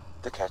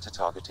 The Ket are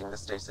targeting the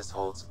stasis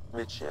holds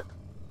midship.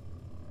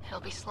 It'll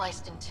be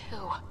sliced in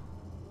two.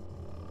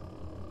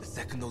 The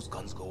second those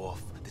guns go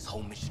off, this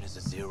whole mission is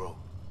a zero.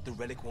 The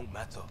relic won't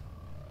matter.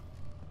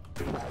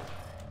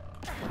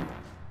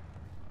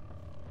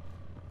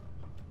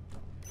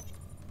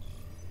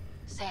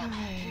 Sam,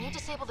 can you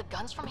disable the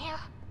guns from here?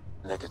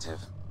 Negative.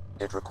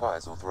 It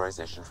requires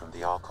authorization from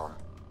the Archon.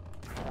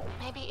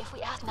 Maybe if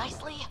we ask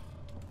nicely?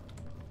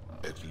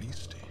 At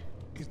least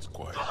it's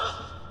quiet.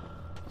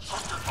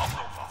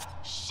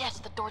 Shit,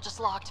 the door just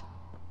locked.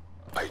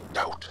 I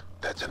doubt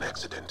that's an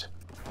accident.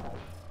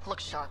 Look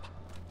sharp.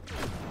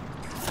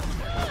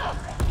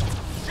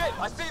 Shit,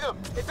 I see them!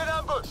 It's an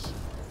ambush!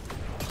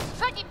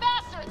 Tricky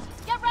bastards!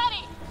 Get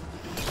ready!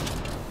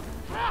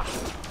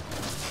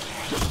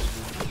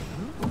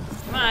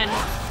 Come on.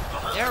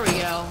 There we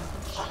go.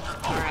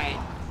 Alright.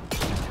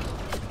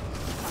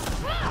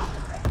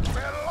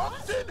 We're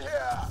locked in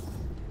here!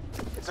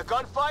 It's a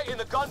gunfight in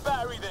the gun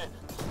battery then.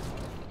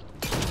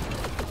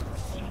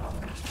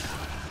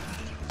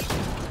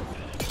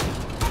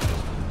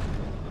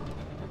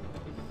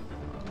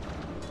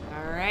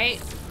 Alright.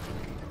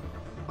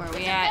 Where are we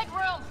It's a at? big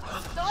room!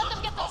 Don't let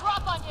them get the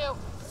drop on you!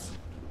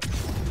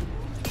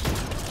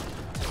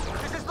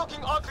 This is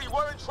looking ugly.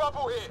 We're in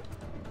trouble here.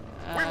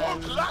 We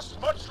won't last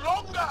much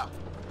longer!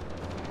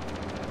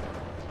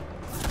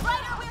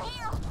 Ryder, we're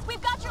here.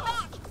 We've got your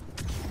back.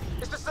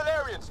 It's the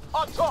Solarians,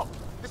 on top!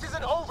 This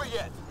isn't over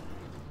yet!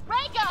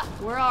 Reka!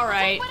 We're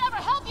alright. Take whatever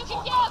help you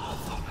can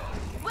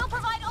give! We'll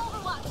provide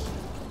overwatch.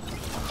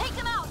 Take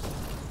them out.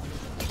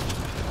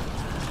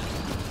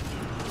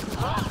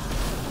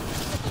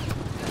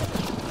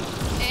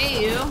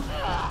 Hey, you.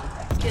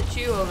 Let's get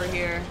you over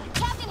here.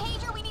 Captain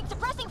Hager, we need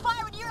suppressing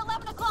fire near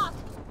 11 o'clock.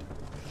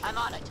 I'm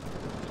on it.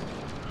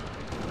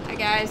 Hi,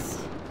 guys.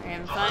 Are you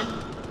having fun?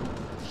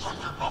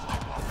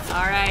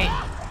 Alright.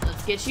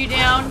 Let's get you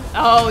down.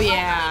 Oh, We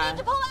yeah. need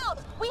to pull out.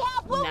 We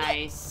have wounded.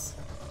 Nice.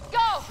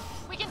 Go!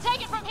 We can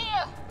take it from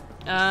here!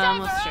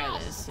 Let's try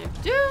this.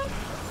 Do.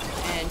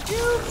 And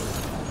do.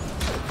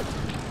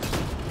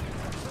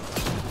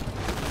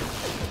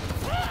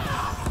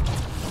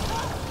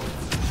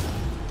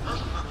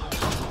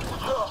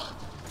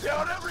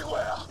 They're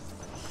everywhere!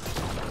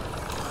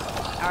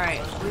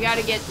 Alright, we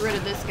gotta get rid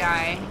of this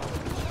guy.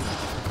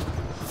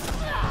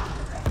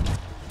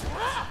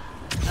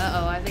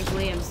 Uh-oh, I think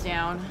Liam's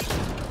down.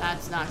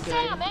 That's not good.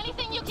 Sam,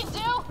 anything you can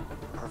do?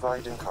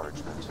 Provide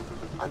encouragement.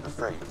 I'm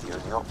afraid the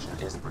only option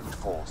is brute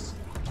force.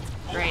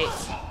 Great.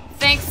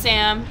 Thanks,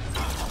 Sam.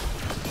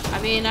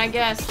 I mean, I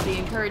guess the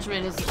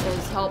encouragement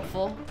is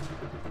helpful.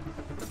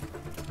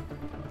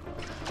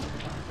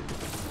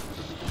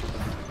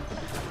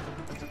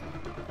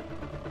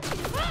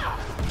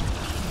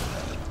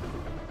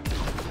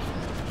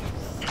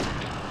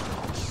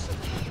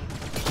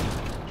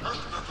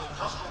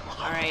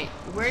 Alright,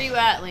 where are you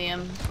at,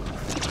 Liam?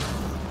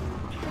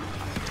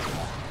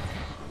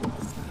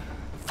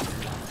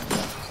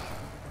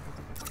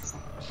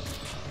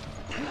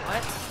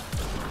 What?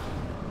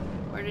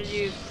 Where did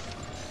you...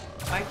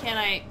 Why can't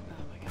I...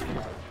 Oh my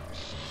god.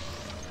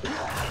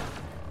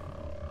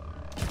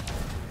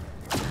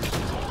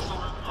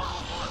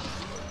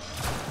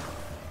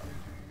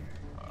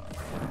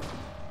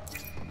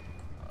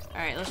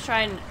 Alright, let's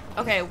try and...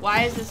 Okay,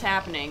 why is this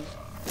happening?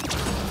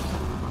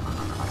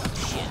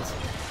 Shit.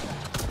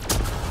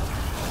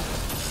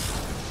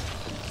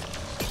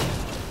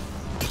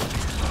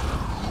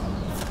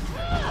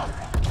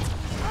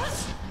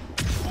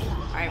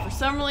 Alright, for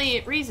some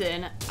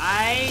reason,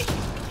 I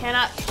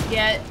cannot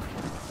get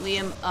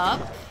Liam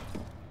up.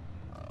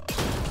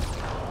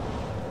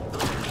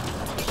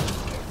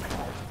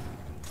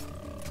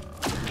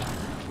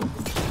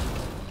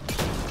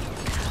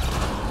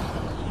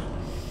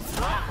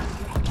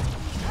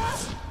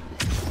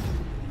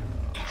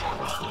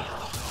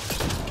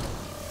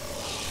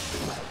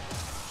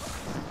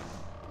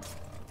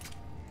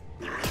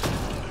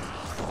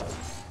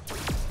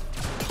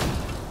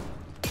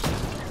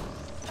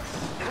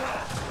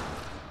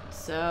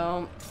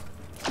 So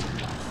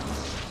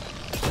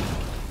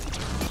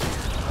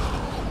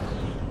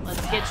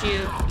let's get you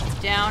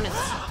down as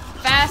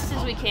fast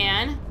as we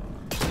can.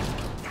 There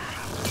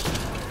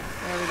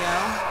we go.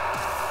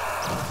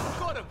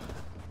 Got him!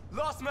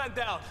 Last man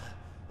down.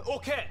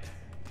 Okay.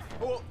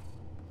 Or,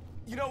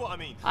 you know what I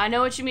mean. I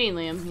know what you mean,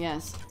 Liam.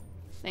 Yes.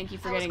 Thank you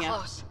for getting out.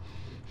 Close.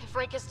 If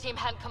Reika's team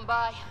hadn't come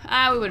by.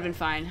 Ah, we would have been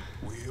fine.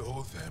 We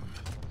owe them.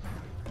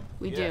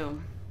 We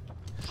do.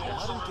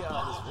 How do we get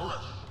out of this room?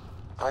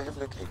 I have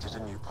located a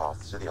new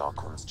path to the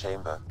Archon's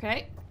chamber.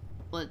 Okay.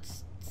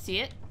 Let's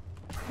see it.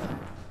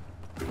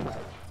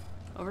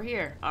 Over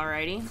here.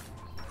 Alrighty.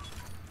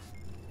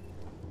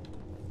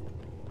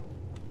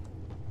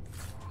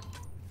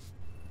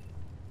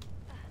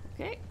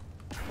 Okay.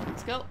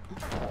 Let's go.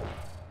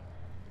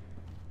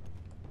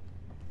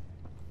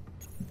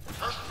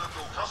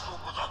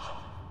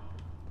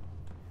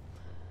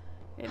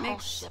 It The whole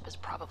makes ship is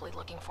probably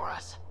looking for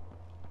us.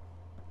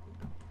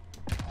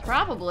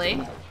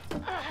 probably.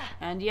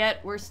 And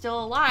yet we're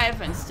still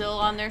alive and still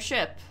on their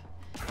ship.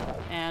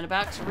 And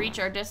about to reach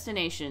our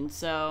destination,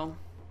 so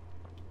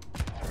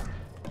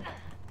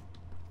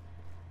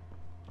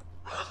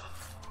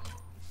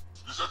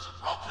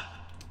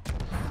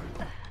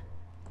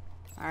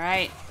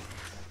alright.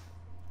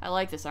 I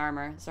like this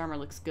armor. This armor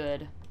looks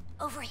good.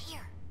 Over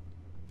here.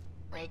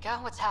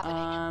 Reika, what's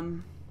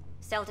happening?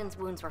 Selden's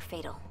wounds were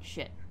fatal.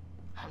 Shit.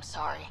 I'm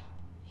sorry.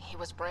 He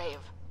was brave.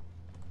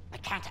 I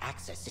can't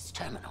access this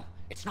terminal.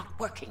 It's not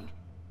working.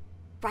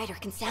 Ryder,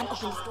 can Sam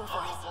open this door for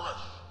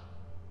us?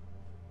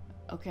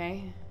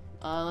 Okay.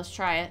 Let's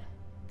try it.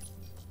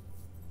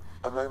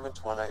 A moment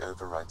while I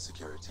override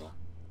security.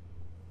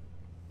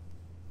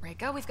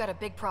 Reika, we've got a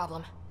big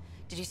problem.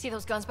 Did you see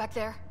those guns back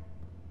there?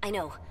 I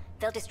know.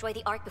 They'll destroy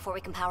the Ark before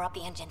we can power up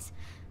the engines.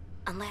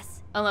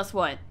 Unless... Unless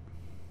what?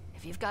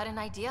 If you've got an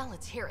idea,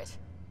 let's hear it.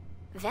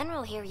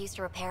 Venro here used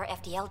to repair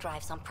FDL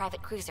drives on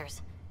private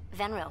cruisers.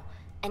 Venro,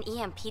 an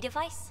EMP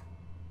device?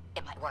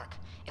 It might work.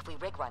 If we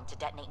rig one to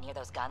detonate near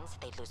those guns,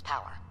 they'd lose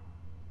power.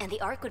 And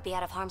the Ark would be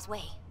out of harm's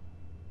way.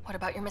 What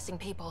about your missing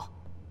people?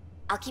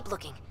 I'll keep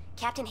looking.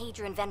 Captain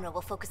Hadra and Venro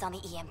will focus on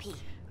the EMP.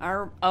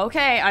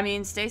 Okay, I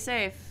mean, stay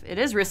safe. It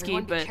is risky,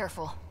 Everyone be but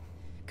careful.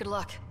 Good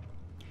luck.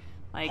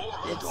 like,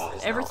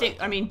 it's everything.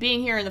 I mean,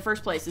 being here in the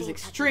first place is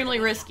extremely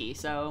risky,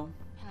 so.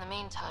 In the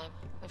meantime,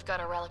 we've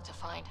got a relic to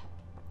find.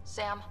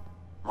 Sam?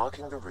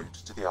 Marking the route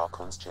to the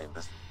Archon's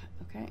chambers.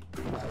 Okay,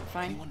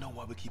 fine. Anyone know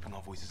why we're keeping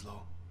our voices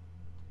low?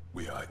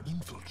 We are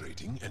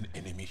infiltrating an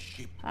enemy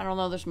ship. I don't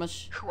know, there's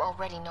much. Who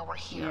already know we're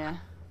here.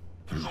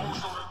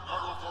 Yeah.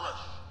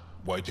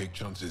 Why take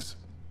chances?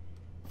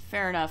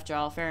 Fair enough,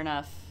 Jarl, fair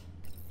enough.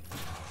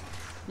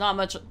 Not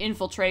much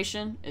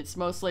infiltration. It's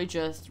mostly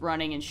just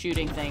running and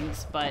shooting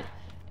things, but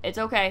it's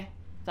okay.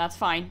 That's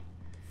fine.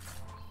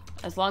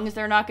 As long as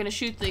they're not going to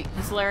shoot the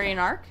Solarian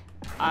Ark,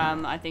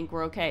 I think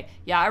we're okay.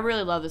 Yeah, I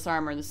really love this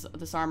armor.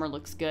 This armor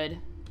looks good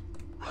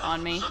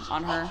on me,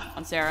 on her,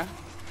 on Sarah.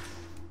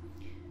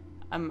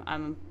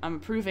 I'm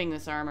approving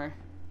this armor.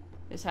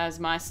 This has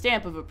my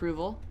stamp of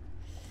approval.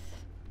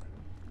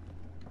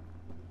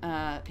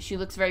 She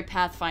looks very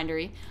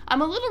Pathfinder-y.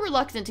 I'm a little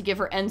reluctant to give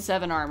her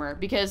N7 armor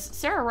because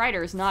Sarah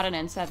Ryder is not an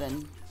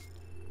N7.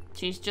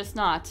 She's just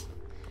not.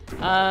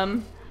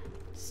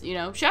 You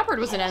know, Shepard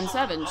was an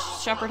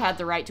N7. Shepard had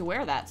the right to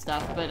wear that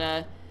stuff, but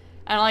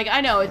and like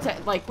I know it's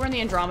like we're in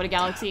the Andromeda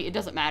galaxy. It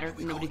doesn't matter.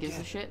 Nobody gives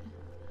a shit.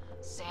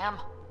 Sam?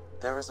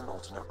 There is an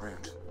alternate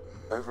route.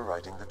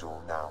 Overriding the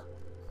door now.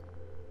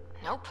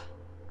 Nope.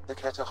 The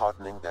Ket are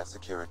hardening their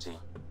security.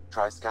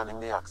 Try scanning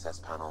the access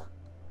panel.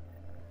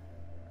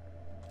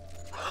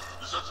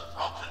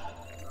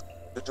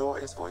 The door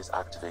is voice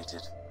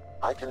activated.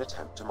 I can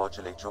attempt to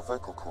modulate your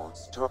vocal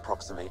cords to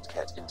approximate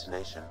Ket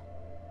intonation.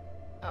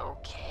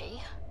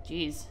 Okay.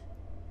 Jeez.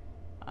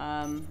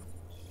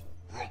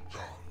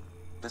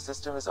 The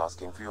system is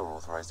asking for your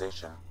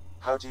authorization.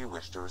 How do you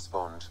wish to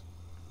respond?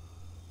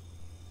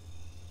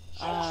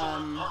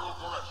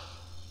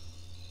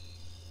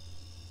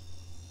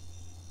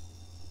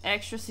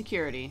 Extra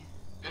security.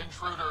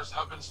 Intruders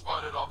have been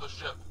spotted on the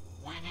ship.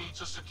 We need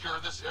to secure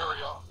this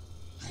area.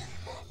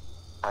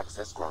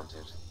 Access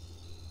granted.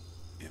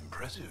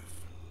 Impressive,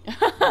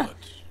 but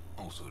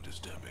also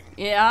disturbing.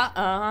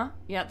 Yeah,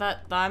 yeah,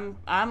 that I'm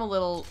a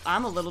little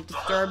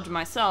disturbed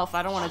myself.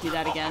 I don't want to do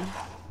that again.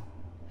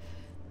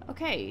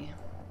 Okay.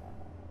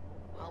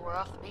 Well, we're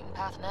off the beaten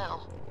path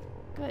now.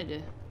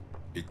 Good.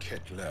 A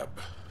Ket lab.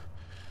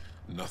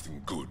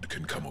 Nothing good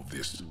can come of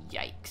this.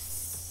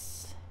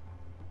 Yikes.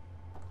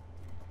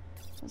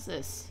 What's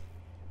this?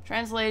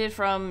 Translated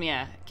from,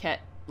 yeah,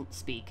 Ket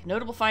speak.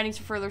 Notable findings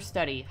for further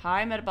study.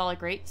 High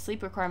metabolic rate,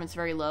 sleep requirements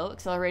very low,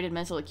 accelerated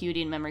mental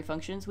acuity and memory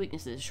functions,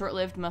 weaknesses,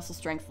 short-lived muscle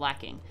strength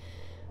lacking.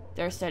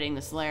 They're studying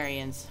the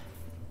Solarians.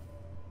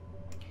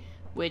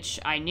 Which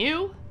I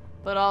knew,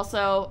 but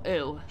also,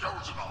 ew.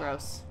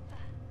 Gross.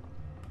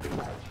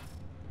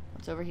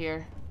 What's over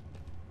here?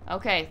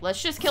 Okay,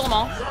 let's just kill them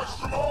all.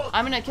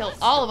 I'm gonna kill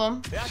all of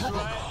them. That's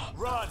right.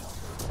 Run.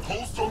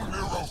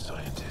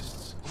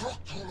 Scientists.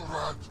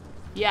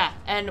 Yeah,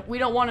 and we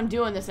don't want them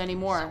doing this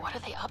anymore. So what are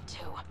they up to?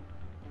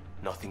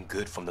 Nothing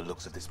good from the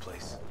looks of this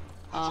place.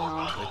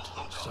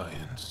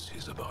 Science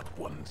is about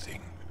one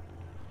thing.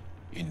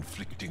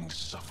 Inflicting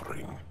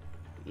suffering.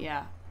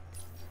 Yeah.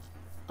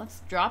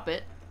 Let's drop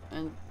it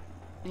and,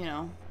 you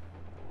know,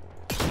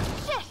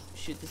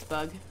 shoot this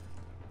bug.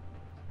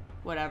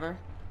 Whatever.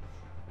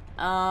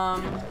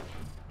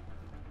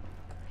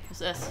 What's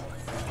this?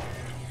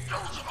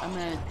 I'm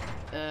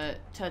gonna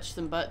touch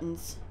some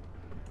buttons.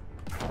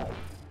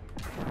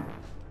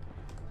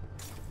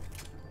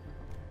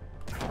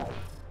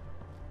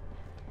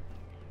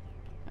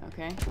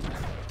 Okay.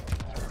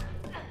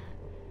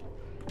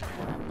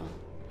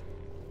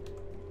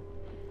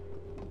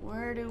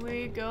 Where do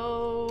we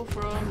go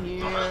from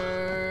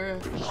here?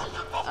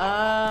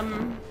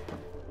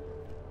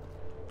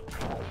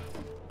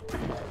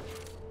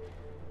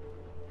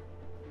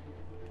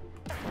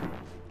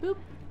 Boop.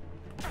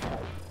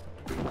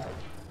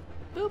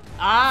 Boop.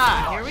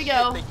 Ah, here we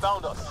go. They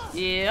found us.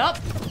 Yep.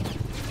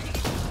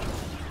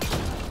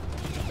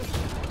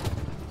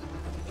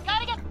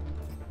 Gotta get.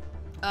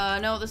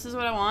 No, this is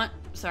what I want.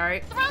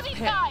 Sorry. Throw these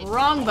guys.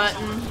 Wrong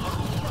button.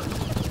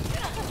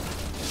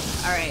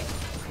 All right.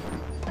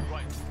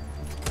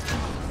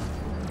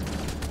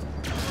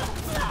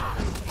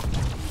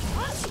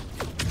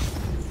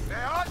 They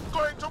aren't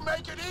going to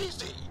make it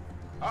easy,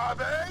 are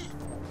they?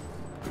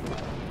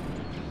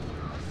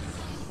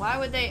 Why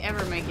would they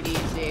ever make it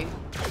easy?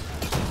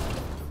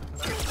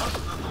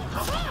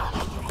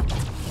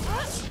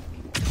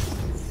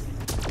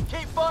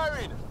 Keep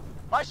firing.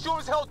 I sure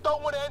as hell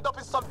don't want to end up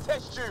in some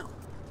test tube.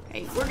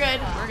 Hey, we're good.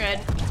 We're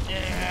good.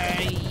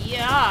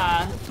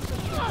 Yeah.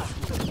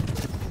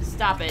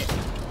 Stop it.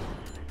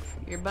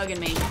 You're bugging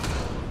me.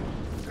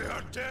 They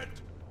are dead.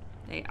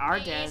 They are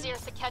dead. Easier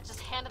if the catch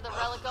just handed the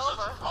relic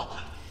over.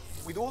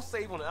 We'd all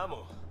save on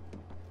ammo.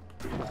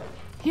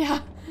 Yeah.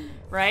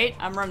 Right?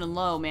 I'm running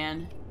low,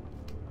 man.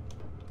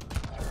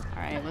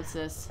 Alright, what's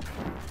this?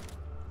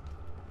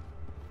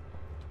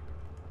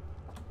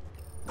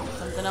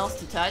 Something else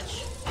to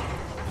touch?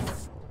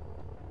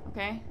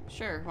 Okay,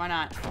 sure, why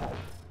not?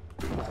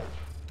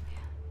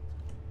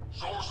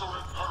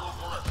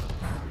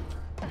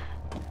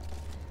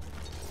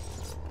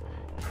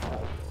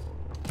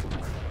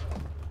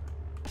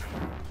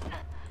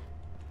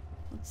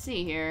 Let's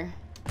see here.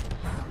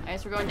 I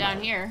guess we're going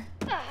down here.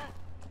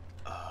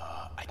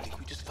 I think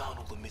we just found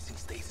all the missing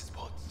stasis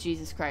pods.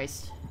 Jesus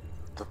Christ.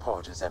 The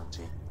pod is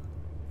empty.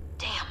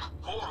 Damn.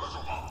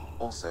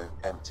 Also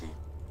empty.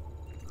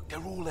 They're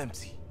all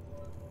empty.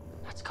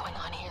 What's going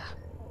on here?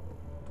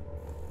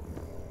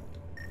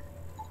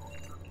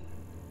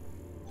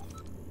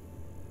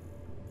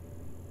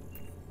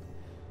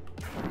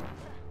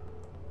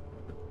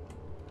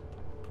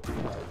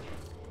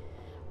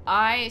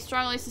 I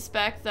strongly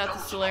suspect that the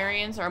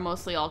Solarians are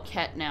mostly all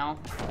Ket now.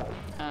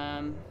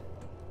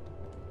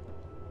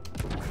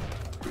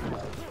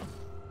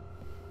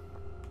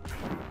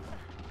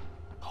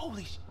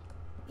 Holy sh...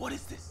 What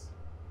is this?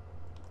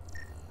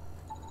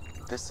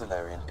 This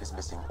Solarian is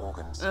missing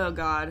organs. Oh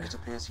god. It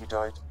appears he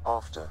died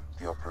after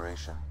the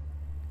operation.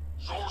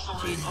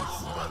 They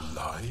were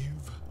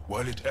alive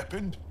while it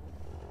happened?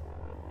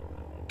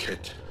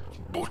 Ket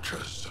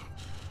butchers.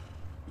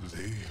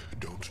 They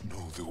don't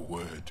know the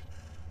word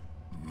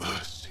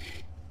mercy.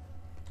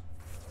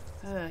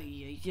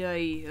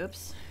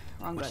 Oops.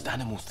 Wrong We're just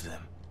button. animals to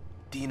them.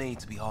 DNA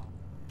to be hard.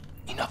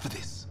 Enough of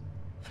this.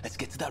 Let's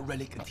get to that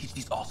relic and teach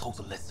these assholes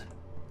a lesson.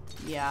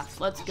 Yeah,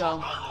 let's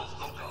go.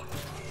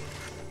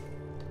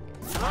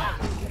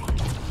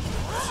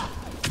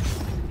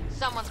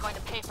 Someone's going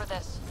to pay for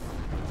this.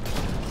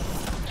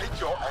 Take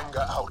your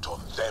anger out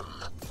on them.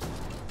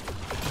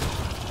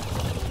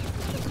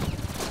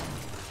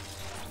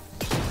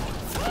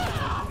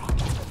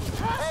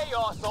 Hey,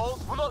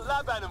 assholes! We're not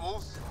lab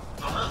animals.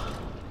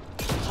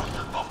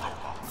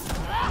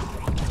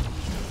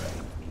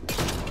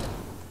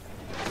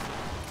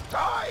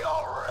 Die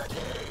already!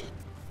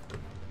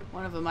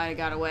 One of them might have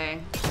got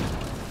away.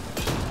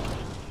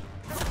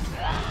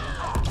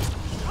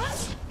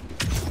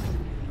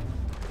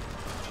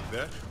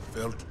 That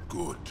felt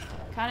good.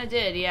 Kinda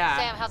did, yeah.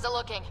 Sam, how's it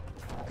looking?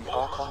 The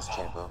Archon's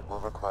chamber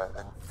will require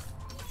a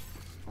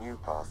new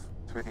path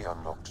through the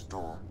unlocked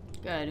door.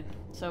 Good.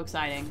 So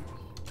exciting.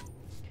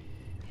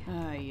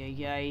 Ay,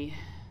 ay, ay.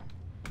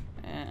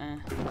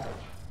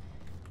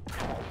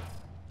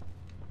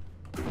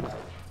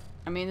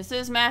 I mean, this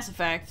is Mass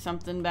Effect.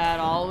 Something bad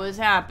always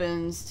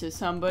happens to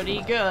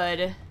somebody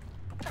good.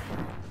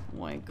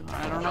 Like,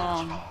 I don't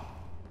know.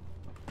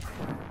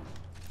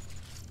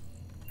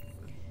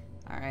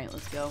 Alright,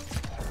 let's go.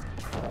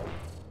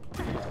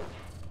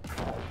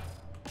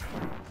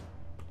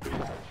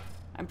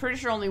 I'm pretty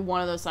sure only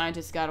one of those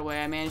scientists got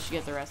away. I managed to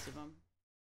get the rest of them.